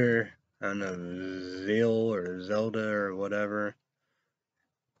hitter, I don't know, Zeal or Zelda or whatever.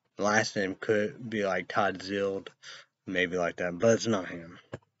 Last name could be like Todd Zield. maybe like that, but it's not him.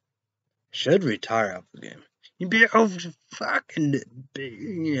 Should retire off the game. You'd be over fucking,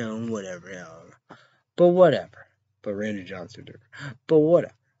 whatever. But whatever. But Randy Johnson did. But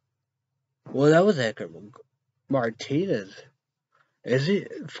whatever. Well, that was Edgar Martinez. Is he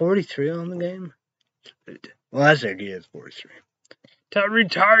 43 on the game? Well, I think he is 43. Time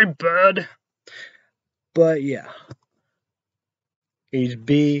retire, bud. But yeah. He's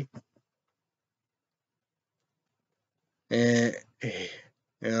B. And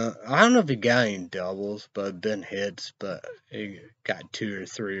I don't know if he got any doubles, but been hits, but he got 2 or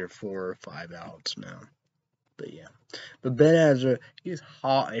 3 or 4 or 5 outs now. But yeah. But Ben Azra, he's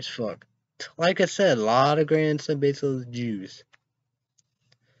hot as fuck. Like I said, a lot of grand slam bases juice.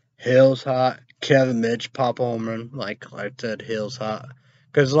 Hill's hot. Kevin Mitch pop home run. Like I said, Hill's hot.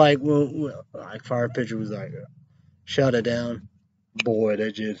 Cause like when fire pitcher was like shut it down. Boy,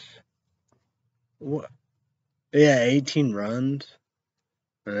 they just what? Yeah, 18 runs.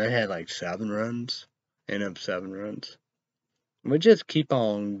 And they had like 7 runs. Ended up 7 runs. We just keep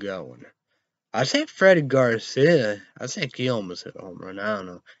on going. I think Freddie Garcia, I think he almost hit a home run. I don't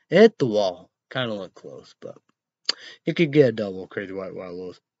know. It hit the wall. Kind of looked close, but he could get a double. Crazy White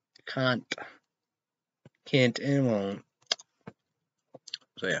Lewis. Can't, and won't.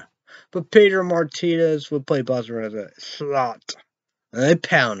 So yeah. But Pedro Martinez would play buzzer as a slot. And they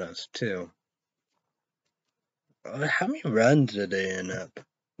pound us too. How many runs did they end up?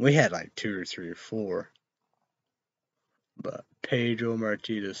 We had like 2 or 3 or 4. But Pedro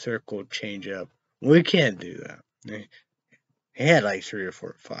Martinez circle change up. We can't do that. He had like 3 or 4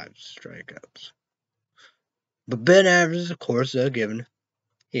 or 5 strikeouts. But Ben Average, of course, they're giving.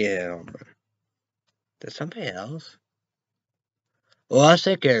 Yeah, home run. Did somebody else? Well, I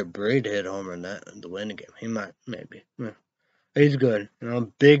think Eric Breed hit home run that in the winning game. He might, maybe. Yeah. He's good.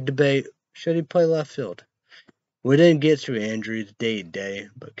 Big debate. Should he play left field? We didn't get through injuries day to day,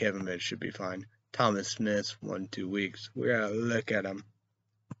 but Kevin Mitch should be fine. Thomas Smith, 1-2 weeks. We gotta look at him.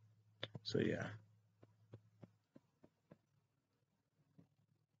 So yeah.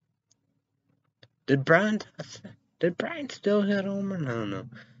 Did Brian still hit home run? I don't know.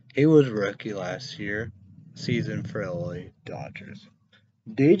 He was rookie last year. Season for LA Dodgers.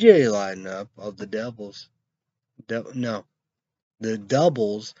 DJ lineup of the Devils. The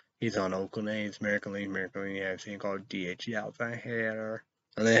doubles. He's on Oakland A's, American League. They have a thing called DH outside hitter.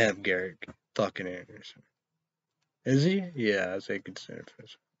 And they have Garrett fucking Anderson. Is he? Yeah, I say consider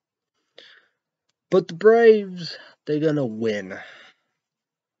first. But the Braves, they're gonna win.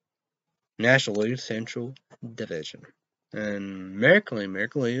 National League Central Division. And American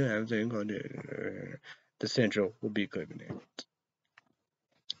League, everything going to do. The Central will be Cleveland Indians.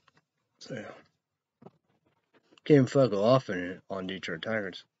 So, came fuck off on Detroit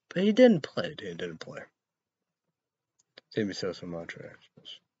Tigers. But he didn't play. Sammy Sosa Montreal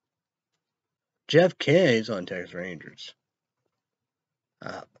Expos. Jeff Kennedy's on Texas Rangers.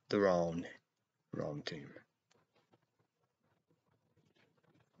 The wrong team.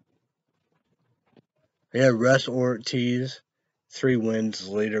 We had Russ Ortiz, 3 wins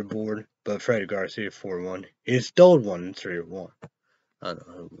leaderboard, but Freddie Garcia 4-1. He stole 1 and 3-1. I don't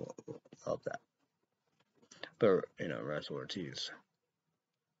know who of that. But Russ Ortiz.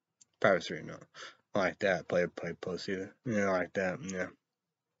 5-3-0. Like that. Play postseason. Like that. Yeah.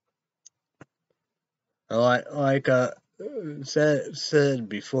 Like said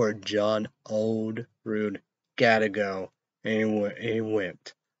before, John Oldroyd gotta go, and he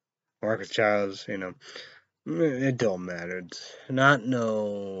went. Marcus Childs, it don't matter. It's not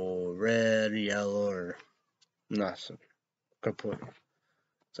no red, yellow, or nothing. Completely.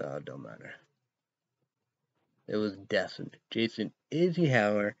 So it don't matter. It was definite. Jason Izzy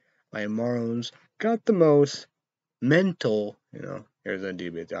Howler, my Marlins, got the most mental, here's a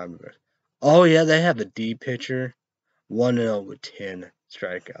debate. Oh yeah, they have a D pitcher. 1-0 with 10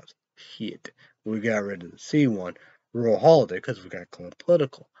 strikeouts. Shit. We got rid of the C1. Rural Holiday because we got Clint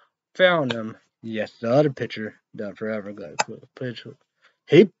Political. Found him. Yes, the other pitcher done forever got Clint Political.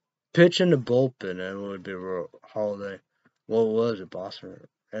 He pitched in the bullpen and it would be Rural Holiday. What was it, Boston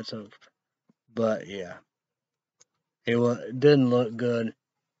Red Sox? But yeah. It didn't look good.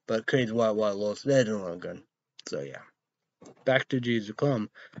 But Crazy White Lost, they didn't look good. So yeah. Back to Jesus Clum.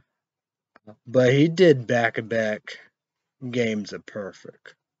 But he did back-to-back games of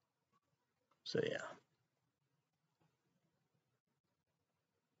perfect. So yeah.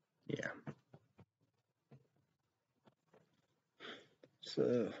 Yeah.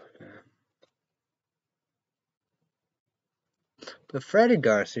 So but Freddie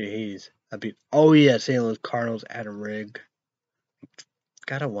Garcia, oh yeah, St. Louis Cardinals, Adam Rigg.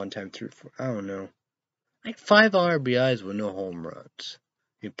 Got a one-time through for, I don't know. Like 5 RBIs with no home runs.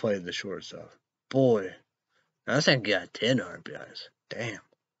 He played the shortstop. Boy, I think he got 10 RBIs. Damn.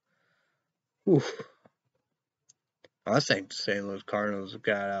 Oof. I think the St. Louis Cardinals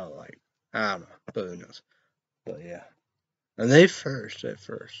got out like, I don't know, but who knows. But yeah. And they first at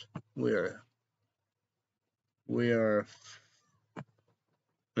first. We are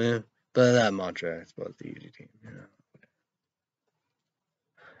but that Montreal is supposed to be the easy team, you know.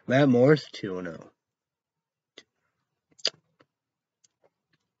 Matt Morris 2-0.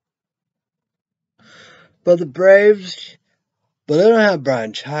 But the Braves, but they don't have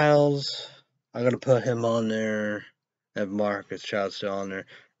Brian Childs. I'm gonna put him on there. Have Marcus Childs still on there.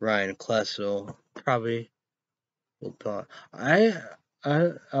 Ryan Klessel probably will play. I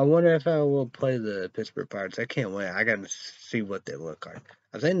wonder if I will play the Pittsburgh Pirates. I can't wait. I gotta see what they look like.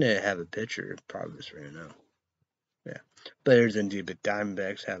 I think they have a pitcher probably right now. Yeah, players indeed, but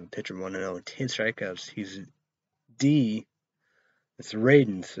Diamondbacks have a pitcher 1-0, 10 strikeouts. He's D. It's the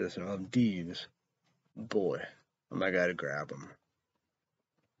rating system of D's. Boy, I gotta grab him.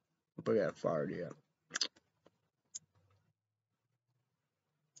 Hope I got fired yet.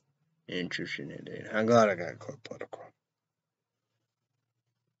 Interesting indeed. I'm glad I got caught political.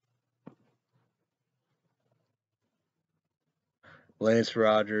 Lance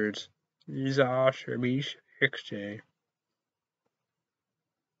Rogers. He's awesome. He's 60.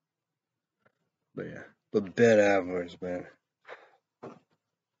 But yeah. But Ben Alvarez, man.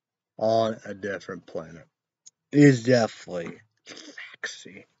 On a different planet. He's definitely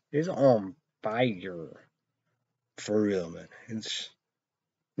sexy. He's on fire. For real, man.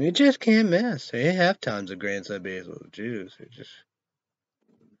 You just can't miss. They have times of Grand Slam baseball with Jews. It just.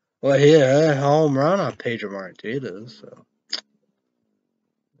 Well, he had a home run on Pedro Martinez, so.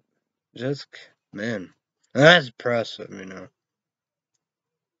 Just, man. That's impressive, you know.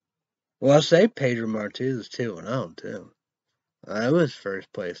 Well, I say Pedro Martinez 2-0, too. That was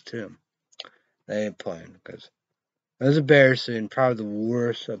first place, too. They ain't playing, because it was embarrassing. Probably the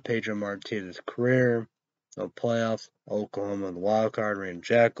worst of Pedro Martinez's career. No playoffs. Oklahoma, the wild card, ran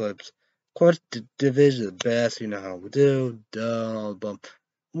Jacklets. Of course, the division is the best. You know how we do. Duh.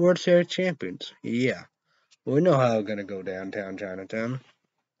 World Series champions. Yeah. We know how we're going to go downtown Chinatown.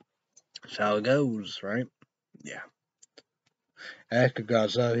 That's how it goes, right? Yeah. After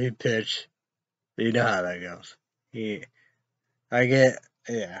goes up, he pitched. You know how that goes. Yeah.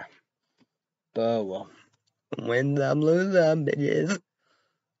 Yeah. But, well. Win some, lose some, bitches.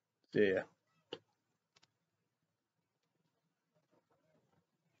 Yeah.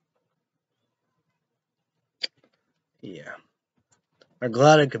 Yeah. I'm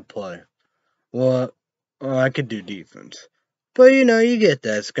glad I could play. Well, I could do defense. But, you know, you get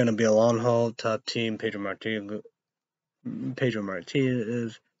that. It's going to be a long haul, top team. Pedro Martinez,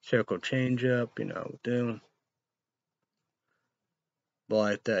 circle changeup, you know, do. But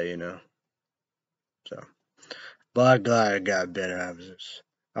like that, you know. So, but I'm glad I got better averages.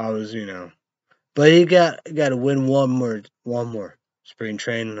 I was, you know. But you got to win one more spring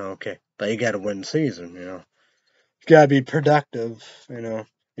training, okay. But you got to win the season, you know. You got to be productive, you know.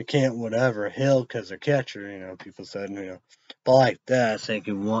 You can't whatever Hill because they're catcher, you know. People said, you know. But like that, I think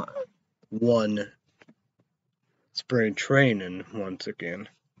you want one spring training once again,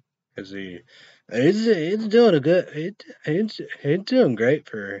 because he's doing a good he's doing great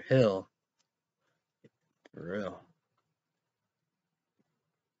for Hill, for real.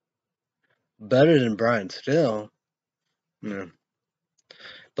 Better than Brian Still, yeah.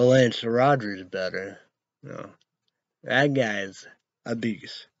 But Lance Rogers better, you know. That guy's a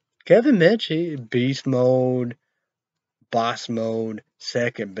beast. Kevin Mitch, he beast mode, boss mode,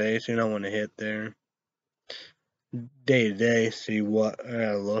 second base. You don't want to hit there. Day to day, see what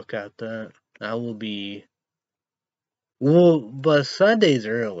look at that. That will be. Well, but Sunday's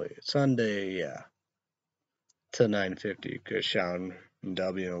early. Sunday, yeah, till 9:50, because Sean and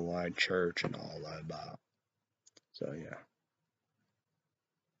WNY church and all that about. So yeah,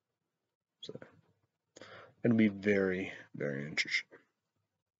 so gonna be very, very interesting.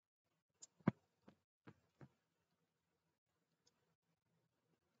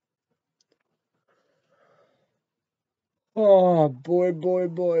 Oh boy, boy,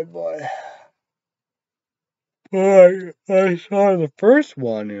 boy, boy. I saw the first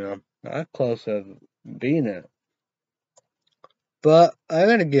one, you know, not close to being it. But I'm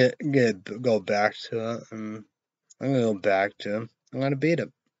gonna go back to it, and I'm gonna go back to him. I'm gonna beat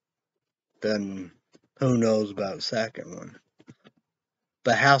him. Then who knows about the second one?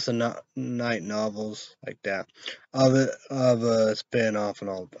 But House of Night novels like that of a spin off and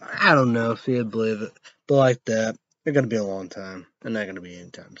all. I don't know if you'd believe it, but like that, they're gonna be a long time. They're not gonna be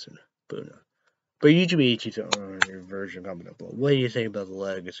anytime soon. But who knows? But YouTube each own version coming up. What do you think about the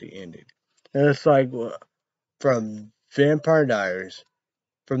Legacy ending? And it's like from Vampire Diaries,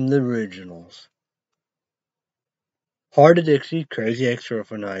 from the originals. Hard to Dixie, Crazy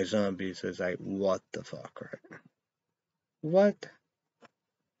Ex-Girlfriend, Night Zombies is like, what the fuck, right? What?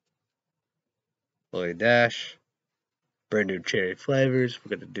 Lily Dash, brand new cherry flavors.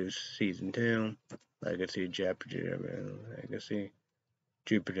 We're gonna do season 2. Legacy, Jupiter Legacy,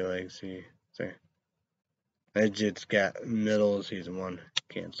 Jupiter Legacy. Sorry. I just got middle of season 1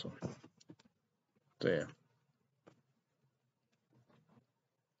 canceled. So yeah.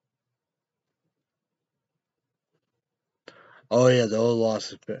 Oh yeah, the old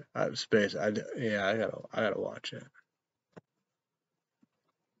Lost Space. I gotta watch it.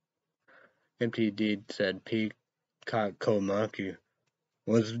 MTD said Peacock Monkey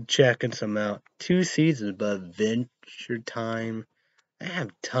was checking some out. 2 seasons, but Adventure Time. I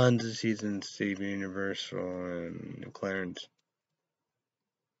have tons of seasons. Steven Universal and Clarence.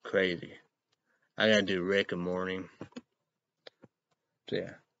 Crazy. I gotta do Rick and Morty. So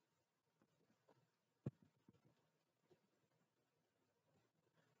yeah.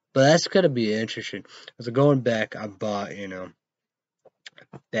 But that's gonna be interesting. So going back, I bought,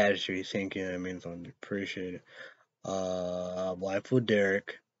 Bad Street Thinking. That means I appreciate it. Life with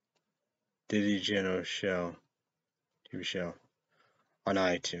Derek, Disney Channel show, TV show on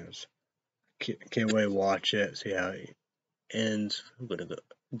iTunes. Can't wait to watch it. See how it ends. I'm gonna go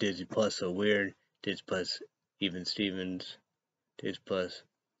Disney Plus. So weird. Disney Plus. Even Stevens. Disney Plus.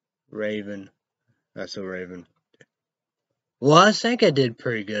 Raven. That's so Raven. Well, I think I did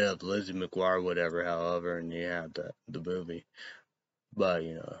pretty good of Lizzie McGuire, whatever, however, and you had the movie. But,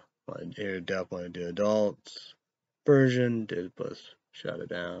 I definitely do adults version, did plus shut it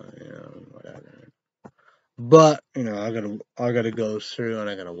down, whatever. But, I gotta go through and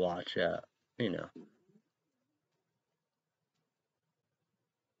I gotta watch that,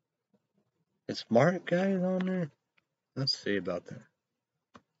 Is Smart Guys on there? Let's see about that.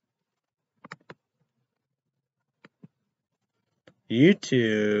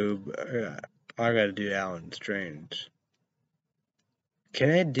 YouTube, I gotta do Alan Strange.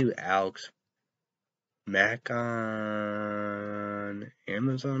 Can I do Alex Mac on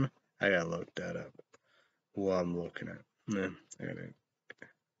Amazon? I gotta look that up. What I'm looking at. Yeah, I gotta.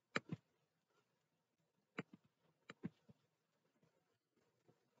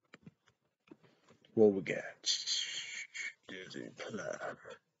 What we got? Disney Plus.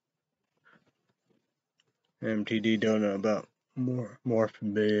 MTD don't know about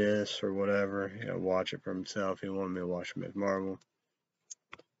Morpheus or whatever. Watch it for himself. He wanted me to watch Ms. Marvel.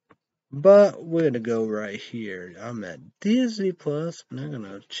 But we're gonna go right here. I'm at Disney Plus, and I'm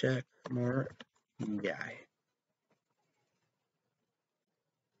gonna check Smart Guy.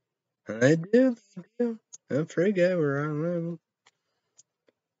 I do. I'm free guy where I live.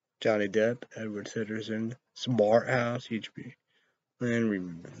 Johnny Depp, Edward Scissorhands, Smart House, HB. And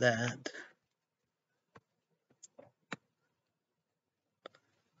remember that.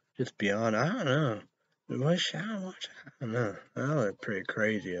 Just beyond, I don't know. What should I watch? I don't know. That looked pretty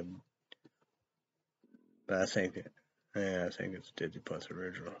crazy. But I think it's Disney Plus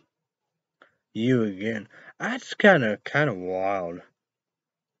original. You again. That's kind of wild.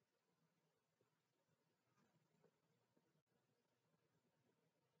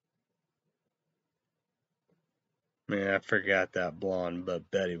 Man, I forgot that blonde, but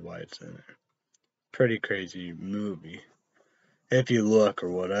Betty White's in it. Pretty crazy movie. If you look or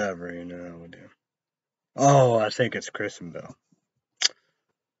whatever, Oh, I think it's Kristen Bell.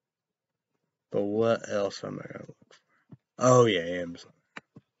 But what else am I gonna look for? Oh yeah, Amazon.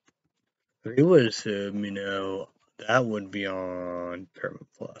 It would assume, that would be on Paramount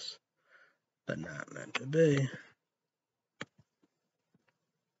Plus, but not meant to be.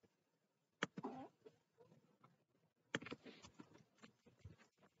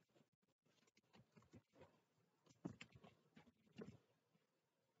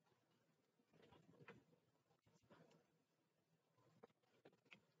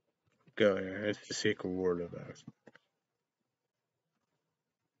 Go here. It's the Secret Word of X.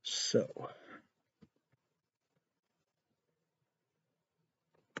 So.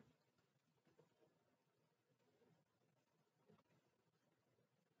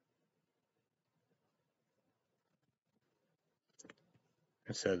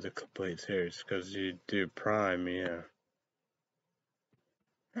 It says the complete series because you do Prime, yeah.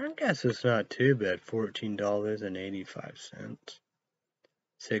 I guess it's not too bad. $14.85.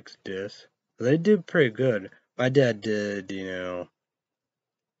 6 discs. They did pretty good. My dad did,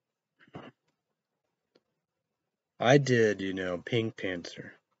 I did, Pink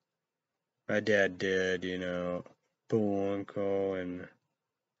Panther. My dad did, you know, Bullwinkle and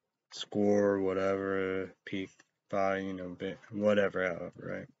Score, whatever, Peak Body, you know, whatever, however,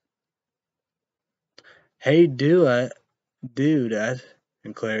 right? Hey, dude, that,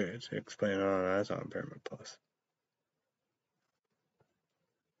 and Claire explaining all that's on Paramount Plus.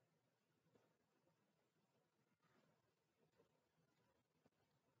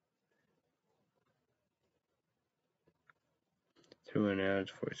 Two and out,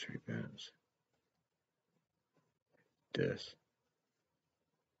 43 pounds. This.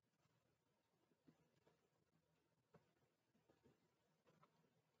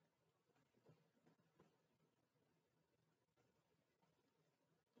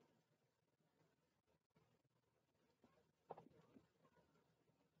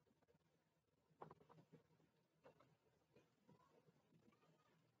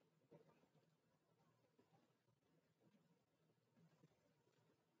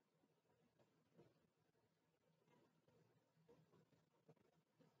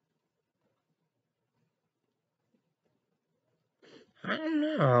 I don't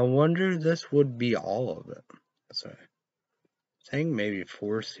know. I wonder if this would be all of it. So I think maybe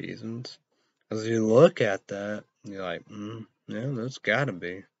 4 seasons. As you look at that, you're like, yeah, that's gotta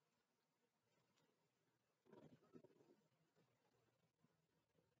be.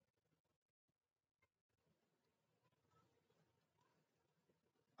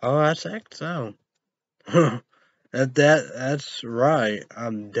 Oh, I think so. That's right.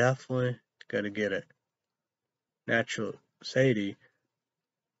 I'm definitely gonna get it. Natural Sadie.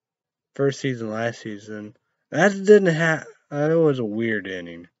 First season, last season. That didn't have. That was a weird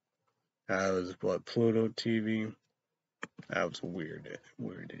ending. That was what, Pluto TV. That was a weird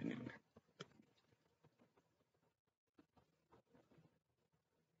ending.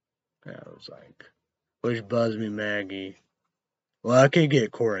 That was like, which buzzed me, Maggie. Well, I could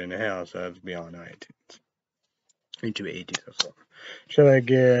get Corey in the house. I have to be on iTunes. YouTube 80 so far. Should I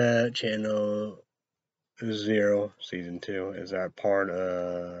get Channel Zero Season 2? Is that part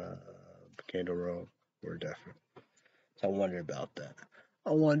of Candle Row? We're definitely. So I wonder about that.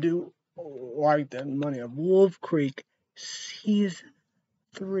 I want to do like that money of Wolf Creek Season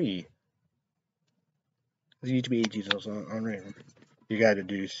 3. The YouTube 80 is on Raven. You got to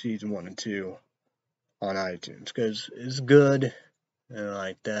do Season 1 and 2 on iTunes because it's good and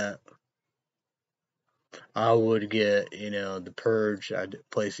like that. I would get, you know, The Purge. I'd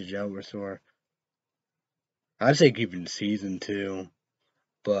place the jumper store. I'd say keeping Season 2,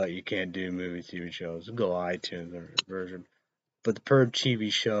 but you can't do movie TV shows. Go iTunes or version. But the Purge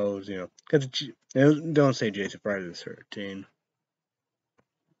TV shows, you know, because don't say Jason Friday the 13th.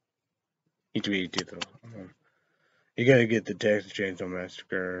 You gotta get the Texas Chainsaw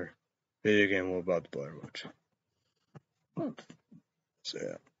Massacre video game. What about the Blair Witch? So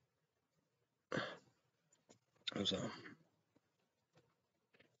yeah. So.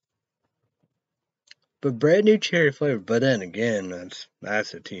 But brand new cherry flavor. But then again,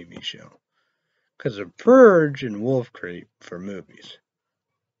 that's a TV show. Because The Purge and Wolf Creek for movies.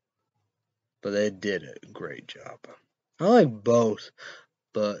 But they did a great job. I like both,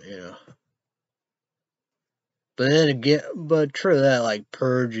 but you know. But then again, but true that, like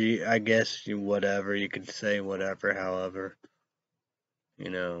Purge, I guess whatever you could say, whatever. However, you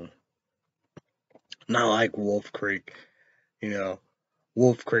know, not like Wolf Creek. You know,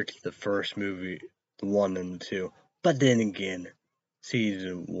 Wolf Creek's the first movie, the 1 and the 2. But then again,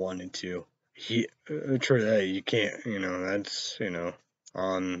 season 1 and 2, true that you can't. You know, that's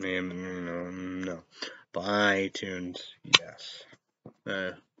on him. You know, no. But iTunes, yes,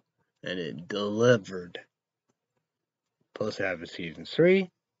 and it delivered. Supposed to have a season 3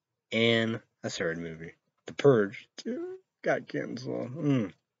 and a third movie. The Purge got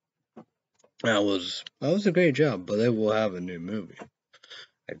canceled. That was a great job, but they will have a new movie.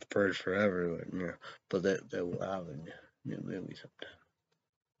 Like The Purge Forever, like, yeah. But they will have a new movie sometime.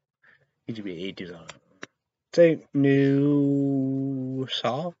 Need to be 80s on it. Say new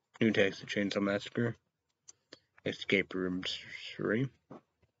Saw, new Texas Chainsaw Massacre, Escape Room 3.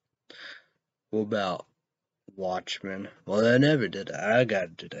 What about Watchmen? Well, I never did that. I got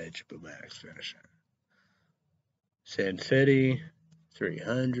it today, HBO Max finish it. Sin City,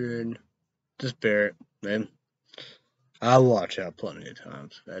 300. Just bear it, man. I watched that plenty of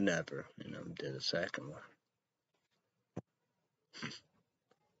times. I never, did a second one.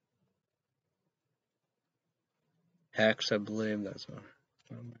 Hex, I believe that's one.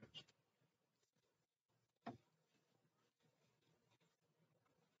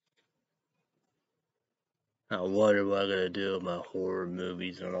 I wonder what I'm gonna do with my horror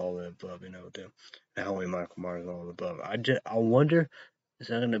movies and all that above, them. Howie Michael Myers and all the above. I wonder Is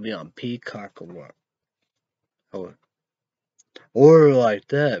that gonna be on Peacock or what? Oh, or like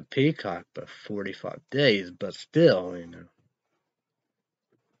that, Peacock, but 45 days, but still,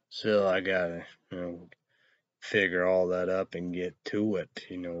 Still, I gotta, figure all that up and get to it,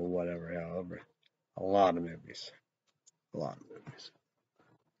 whatever, however. A lot of movies. A lot of movies.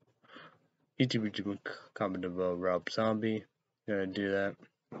 YouTube comment about Rob Zombie. Gonna do that.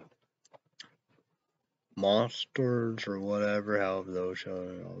 Monsters or whatever, however those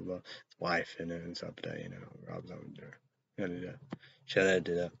shows all about life in it and stuff that, Rob Zombie there. Gonna do that. Should I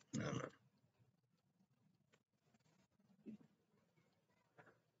do that? I don't know.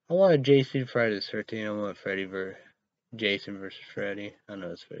 I want Jason Friday the 13th. I want Jason versus Freddy. I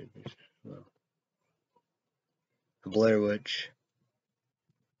know it's Freddy versus well. The Blair Witch.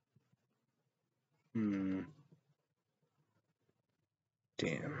 Damn.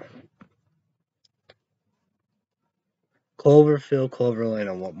 Cloverfield, Cloverland.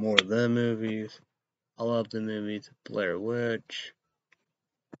 I want more of them movies. I love the movies. Blair Witch.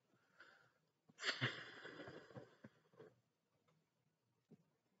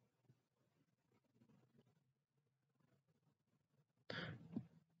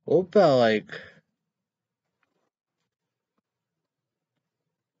 What about like?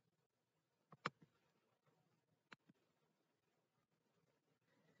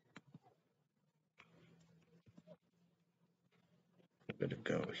 I'm gonna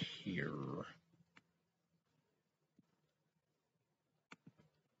go here.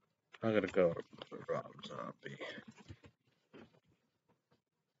 I'm gonna go Rob Zombie.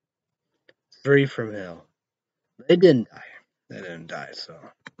 3 from Hell. They didn't die. They didn't die, so.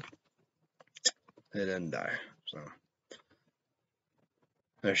 They didn't die, so.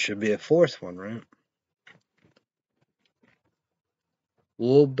 There should be a 4th one, right?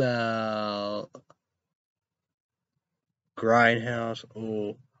 What about Grindhouse?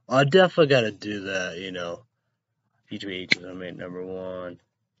 Oh, I definitely gotta do that, PGH I made number 1.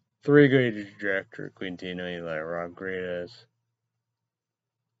 3 greatest director, Quintino, Eli Rodriguez.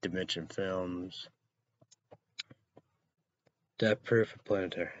 Dimension Films. Death Proof of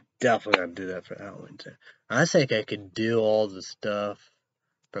Planetary. Definitely gotta do that for Halloween. I think I could do all the stuff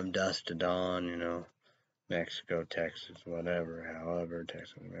from dusk to dawn, Mexico, Texas, whatever, however,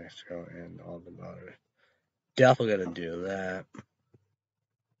 Texas, Mexico, and all the others. Definitely gotta do that.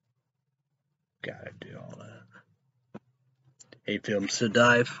 Gotta do all that. 8 films to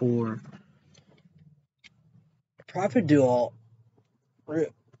die for. Probably do all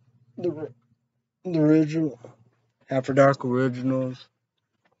the original After Dark originals.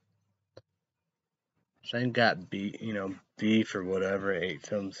 Same got beef or whatever. 8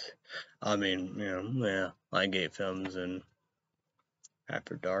 films. I mean, like 8 films and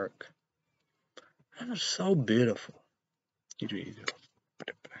After Dark. That was so beautiful.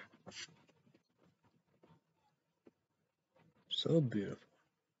 So beautiful.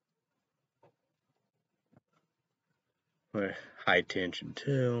 High Tension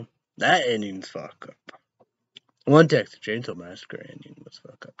too. That ending's fuck up. One Texas Chainsaw Massacre ending was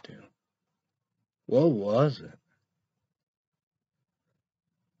fuck up too. What was it?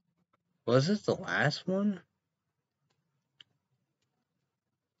 Was it the last one?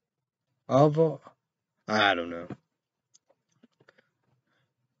 I don't know.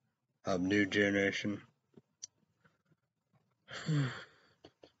 New Generation.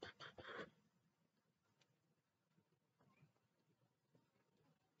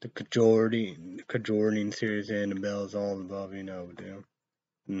 The Conjuring series, Annabelle's all above, damn.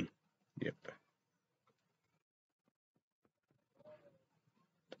 Yep.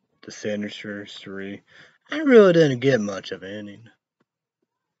 The Sinister 3. I really didn't get much of ending.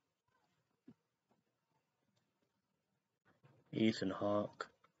 Ethan Hawke.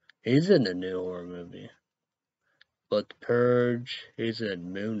 He's in the new horror movie. But The Purge, he's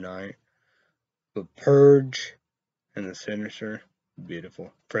in Moon Knight. But Purge and The Sinister,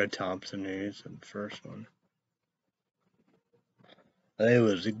 beautiful. Fred Thompson, he's in the first one. It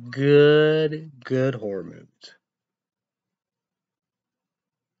was good horror movies.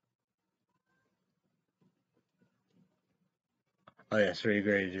 Oh yeah, 3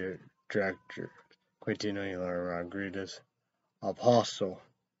 great director. Quintino, Eli Rodriguez. Apostle.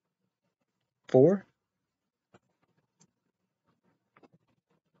 4?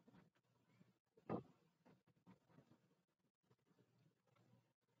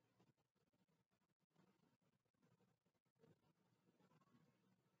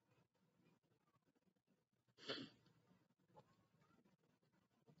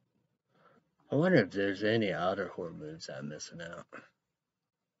 I wonder if there's any other horror movies I'm missing out.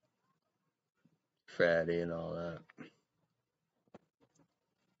 Freddy and all that.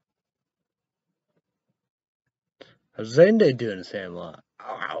 was saying they do in the Sandlot.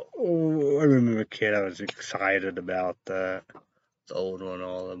 Oh, I remember a kid, I was excited about that. The old one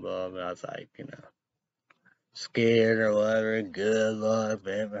all above, and I was like, scared or whatever, good luck,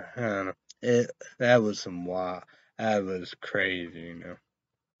 baby. I don't know. That was some wild, that was crazy,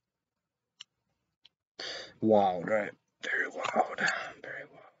 Wild, right? Very wild. Very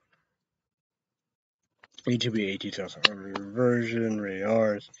wild. ETB 18,000 version,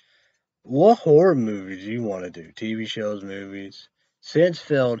 radars. What horror movies do you want to do? TV shows, movies? Since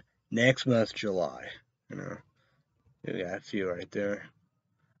filled next month, July. You got a few right there.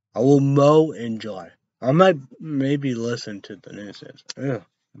 I will mow in July. I might maybe listen to the new season. Ew.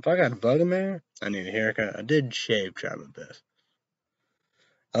 If I got a bug in my hair, I need a haircut. I did shave, try my best.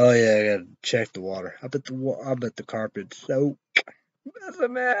 Oh yeah, I gotta check the water. I bet the carpet's soaked. That's a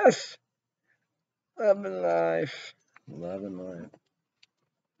mess. Loving life. Loving life.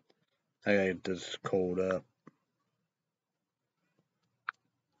 I gotta get this cold up.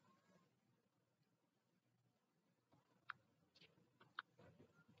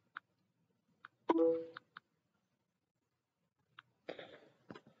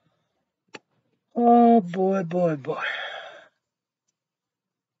 Oh boy, boy, boy.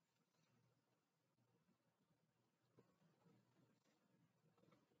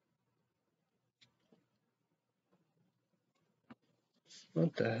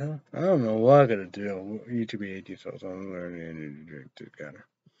 What the hell? I don't know what I gotta do. YouTube 80 cells. I'm learning energy drink together.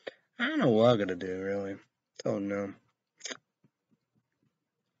 I don't know what I gotta do, really. Don't know.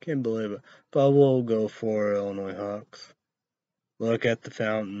 Can't believe it. But I will go for Illinois Hawks. Look at the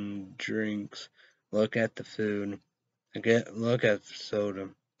fountain drinks. Look at the food. Look at the soda.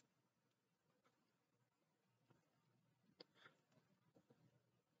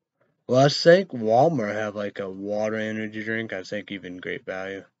 Well, I think Walmart have like a water energy drink. I think even great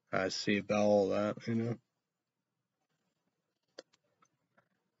value. I see about all that.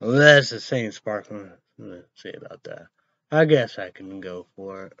 Well, that's the same sparkling. Let's see about that. I guess I can go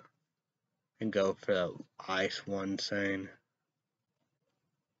for it. And go for the ice one saying.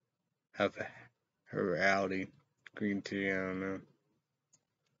 Have a rowdy green tea, I don't know.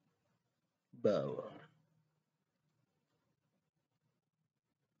 But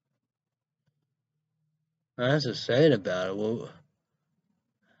that's the saying about it. Well,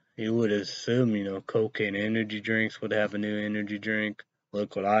 you would assume, cocaine energy drinks would have a new energy drink,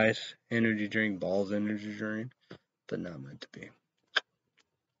 liquid ice energy drink, balls energy drink, but not meant to be.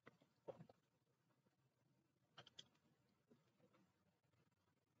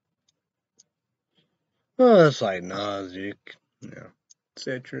 Well, it's like nausea,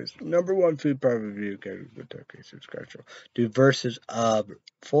 citrus. Number one food part review, Kentucky subscribe. Do versus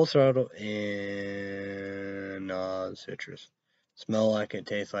Full Throttle and citrus. Smell like it,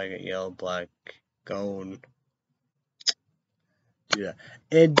 taste like it, yellow, black, gold. Yeah.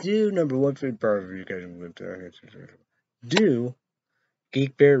 And do number one food part review, Kentucky subscribe. Do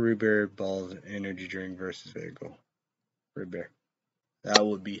Geek Bear, Root Beer, Balls, Energy Drink versus Bagel. Root Beer. That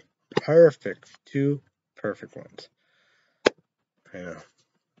would be perfect. Two perfect ones. Yeah.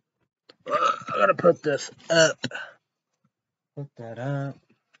 I gotta put this up. Put that up.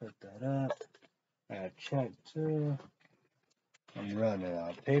 Put that up. I gotta check too. I'm running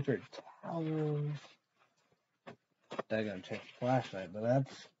out of paper towels. I gotta check the flashlight, but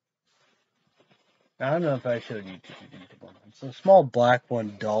that's. I don't know if I showed you. It's a small black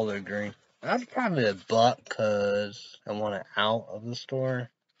one, Dollar Green. That's probably a buck because I want it out of the store.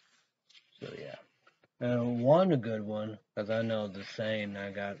 So yeah. One a good one because I know the saying I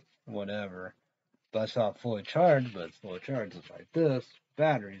got whatever. But I saw it fully charged, but fully charged is like this.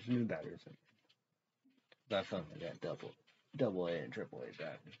 Batteries, new batteries. That's something I got double A and triple A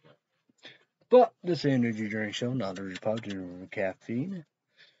batteries. But this energy drink show, not a repository of caffeine.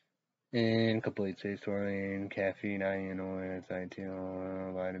 And complete safe storing caffeine, iron,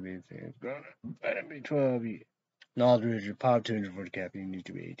 19, vitamin C, vitamin B12. Knowledge repository 240 caffeine needs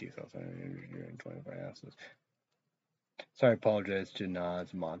to be 18,025 ounces. Sorry, apologize to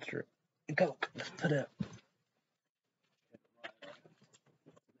Nas Monster. Coke, let's put it.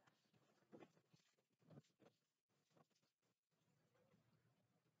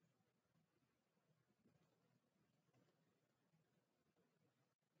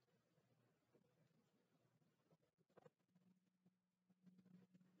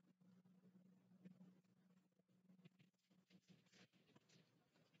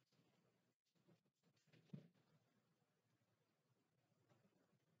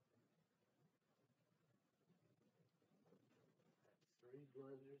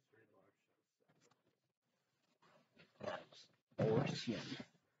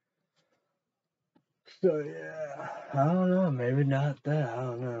 So yeah, I don't know. Maybe not that. I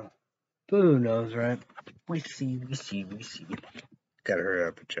don't know. But who knows, right? We see. Gotta hurry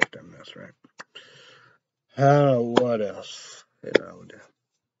up and check that mess, right? I don't know what else. I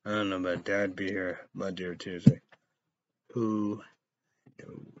don't know, but Dad be here Monday or Tuesday. Who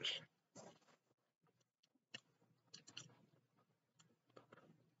knows?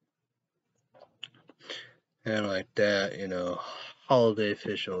 And like that, holiday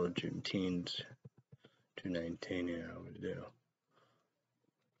official Juneteenth, 219, we do.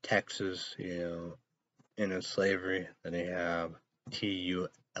 Texas, in slavery, then they have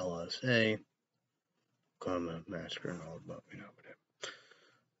TULSA, Oklahoma Massacre, and all about,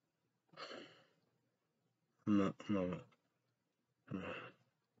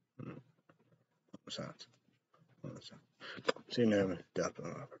 Sounds. Seem to have a death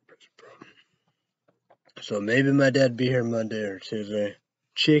penalty. So maybe my dad be here Monday or Tuesday.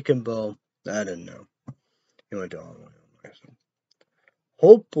 Chicken bowl, I didn't know. He went to Illinois.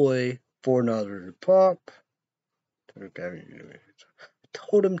 Hopefully, for another pop. I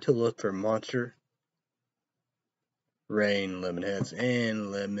told him to look for Monster, Rain, Lemon Heads,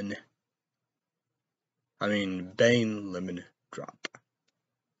 and Bane Lemon Drop.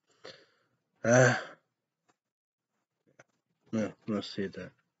 No, let's see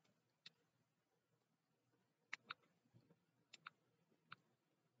that.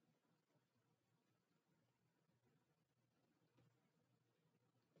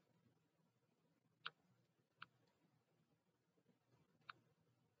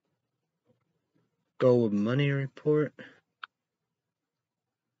 Go with money report.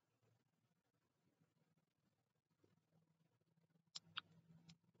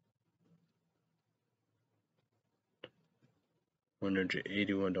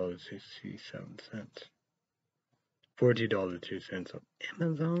 $181.67. $40.02 on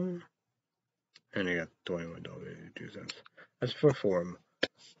Amazon. And I got $21.82. That's for Forum.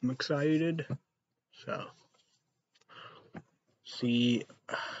 I'm excited. So, see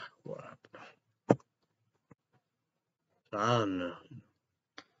what happened. I don't know.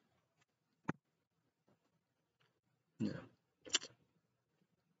 Yeah.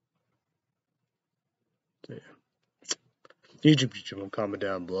 So, yeah. YouTube will comment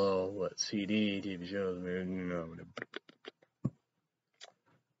down below what CD, TV shows,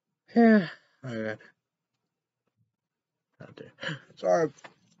 Yeah, alright. Out there. Sorry.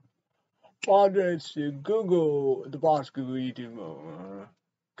 Apologize to Google, the boss Google YouTube.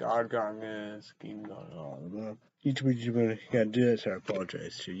 God, scheme, YouTube, gotta do this. I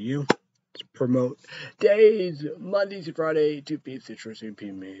apologize to you. To promote days, Mondays to Friday, 2 p.m. Central, 7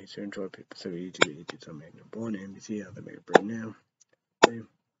 p.m. So enjoy people. So YouTube, do something. Born NBC, how they make it right now. Okay.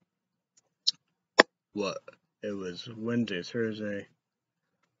 What? It was Wednesday, Thursday.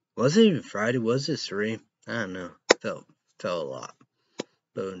 Was it even Friday? Was it 3? I don't know. Felt a lot.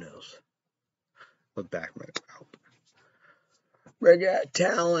 But who knows? But back my out. We got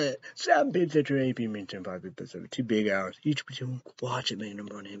talent. 7 p.m. Central, 8 p.m. 5 p.m. Pacific. 2 big hours. Each between watch it, make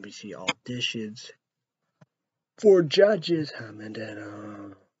number on NBC. Auditions. 4 judges. And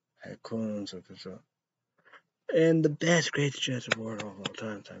then had clones of his and the best greatest judge award of all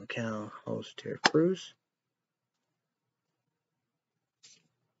time. Simon Cowell, host Terry Crews.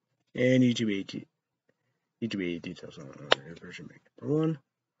 And YouTube details on your version. Number 1.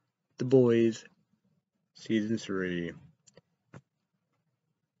 The Boys. Season 3.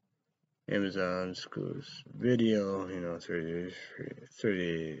 Amazon exclusive video,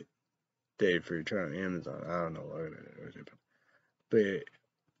 30 day free trial on Amazon. I don't know what it is, but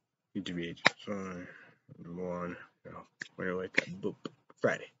YouTube on number 1, when you wake up, boop,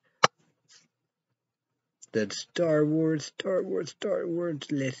 Friday. Then Star Wars. Let's talk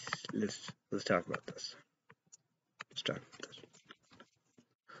about this. Let's talk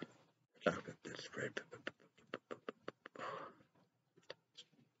about this. Right.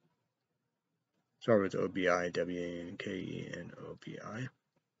 Start with OBI, WANKENOBI.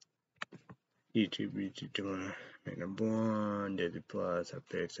 YouTube doing number 1, Disney Plus,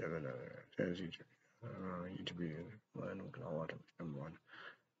 updates, 7 other YouTube, number 1.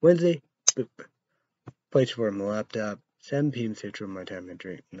 Wednesday, boop. Place for my laptop, 7 p.m. Central, my time and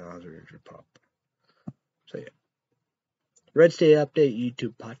drink, pop. So yeah. Red State Update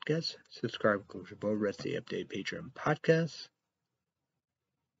YouTube podcast. Subscribe, close above. Red State Update Patreon podcast.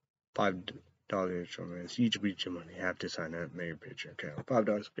 $5 from this YouTube money. You have to sign up, make your Patreon account.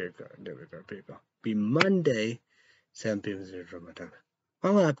 $5 credit card, debit card, PayPal. Be Monday, 7 p.m. Central my time.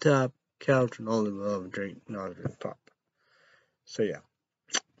 My laptop, couch, and all the above, drink, pop. So yeah.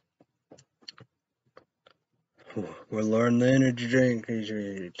 We'll learn the energy drink,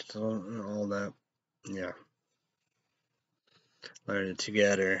 all that. Yeah. Learn it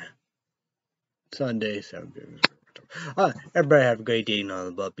together. Sunday, 7 p.m. Everybody have a great day and all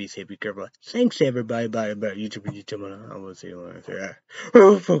about. Be safe, be careful. Thanks everybody. Bye. YouTube. I will see you later.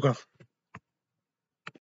 Oh, fuck off.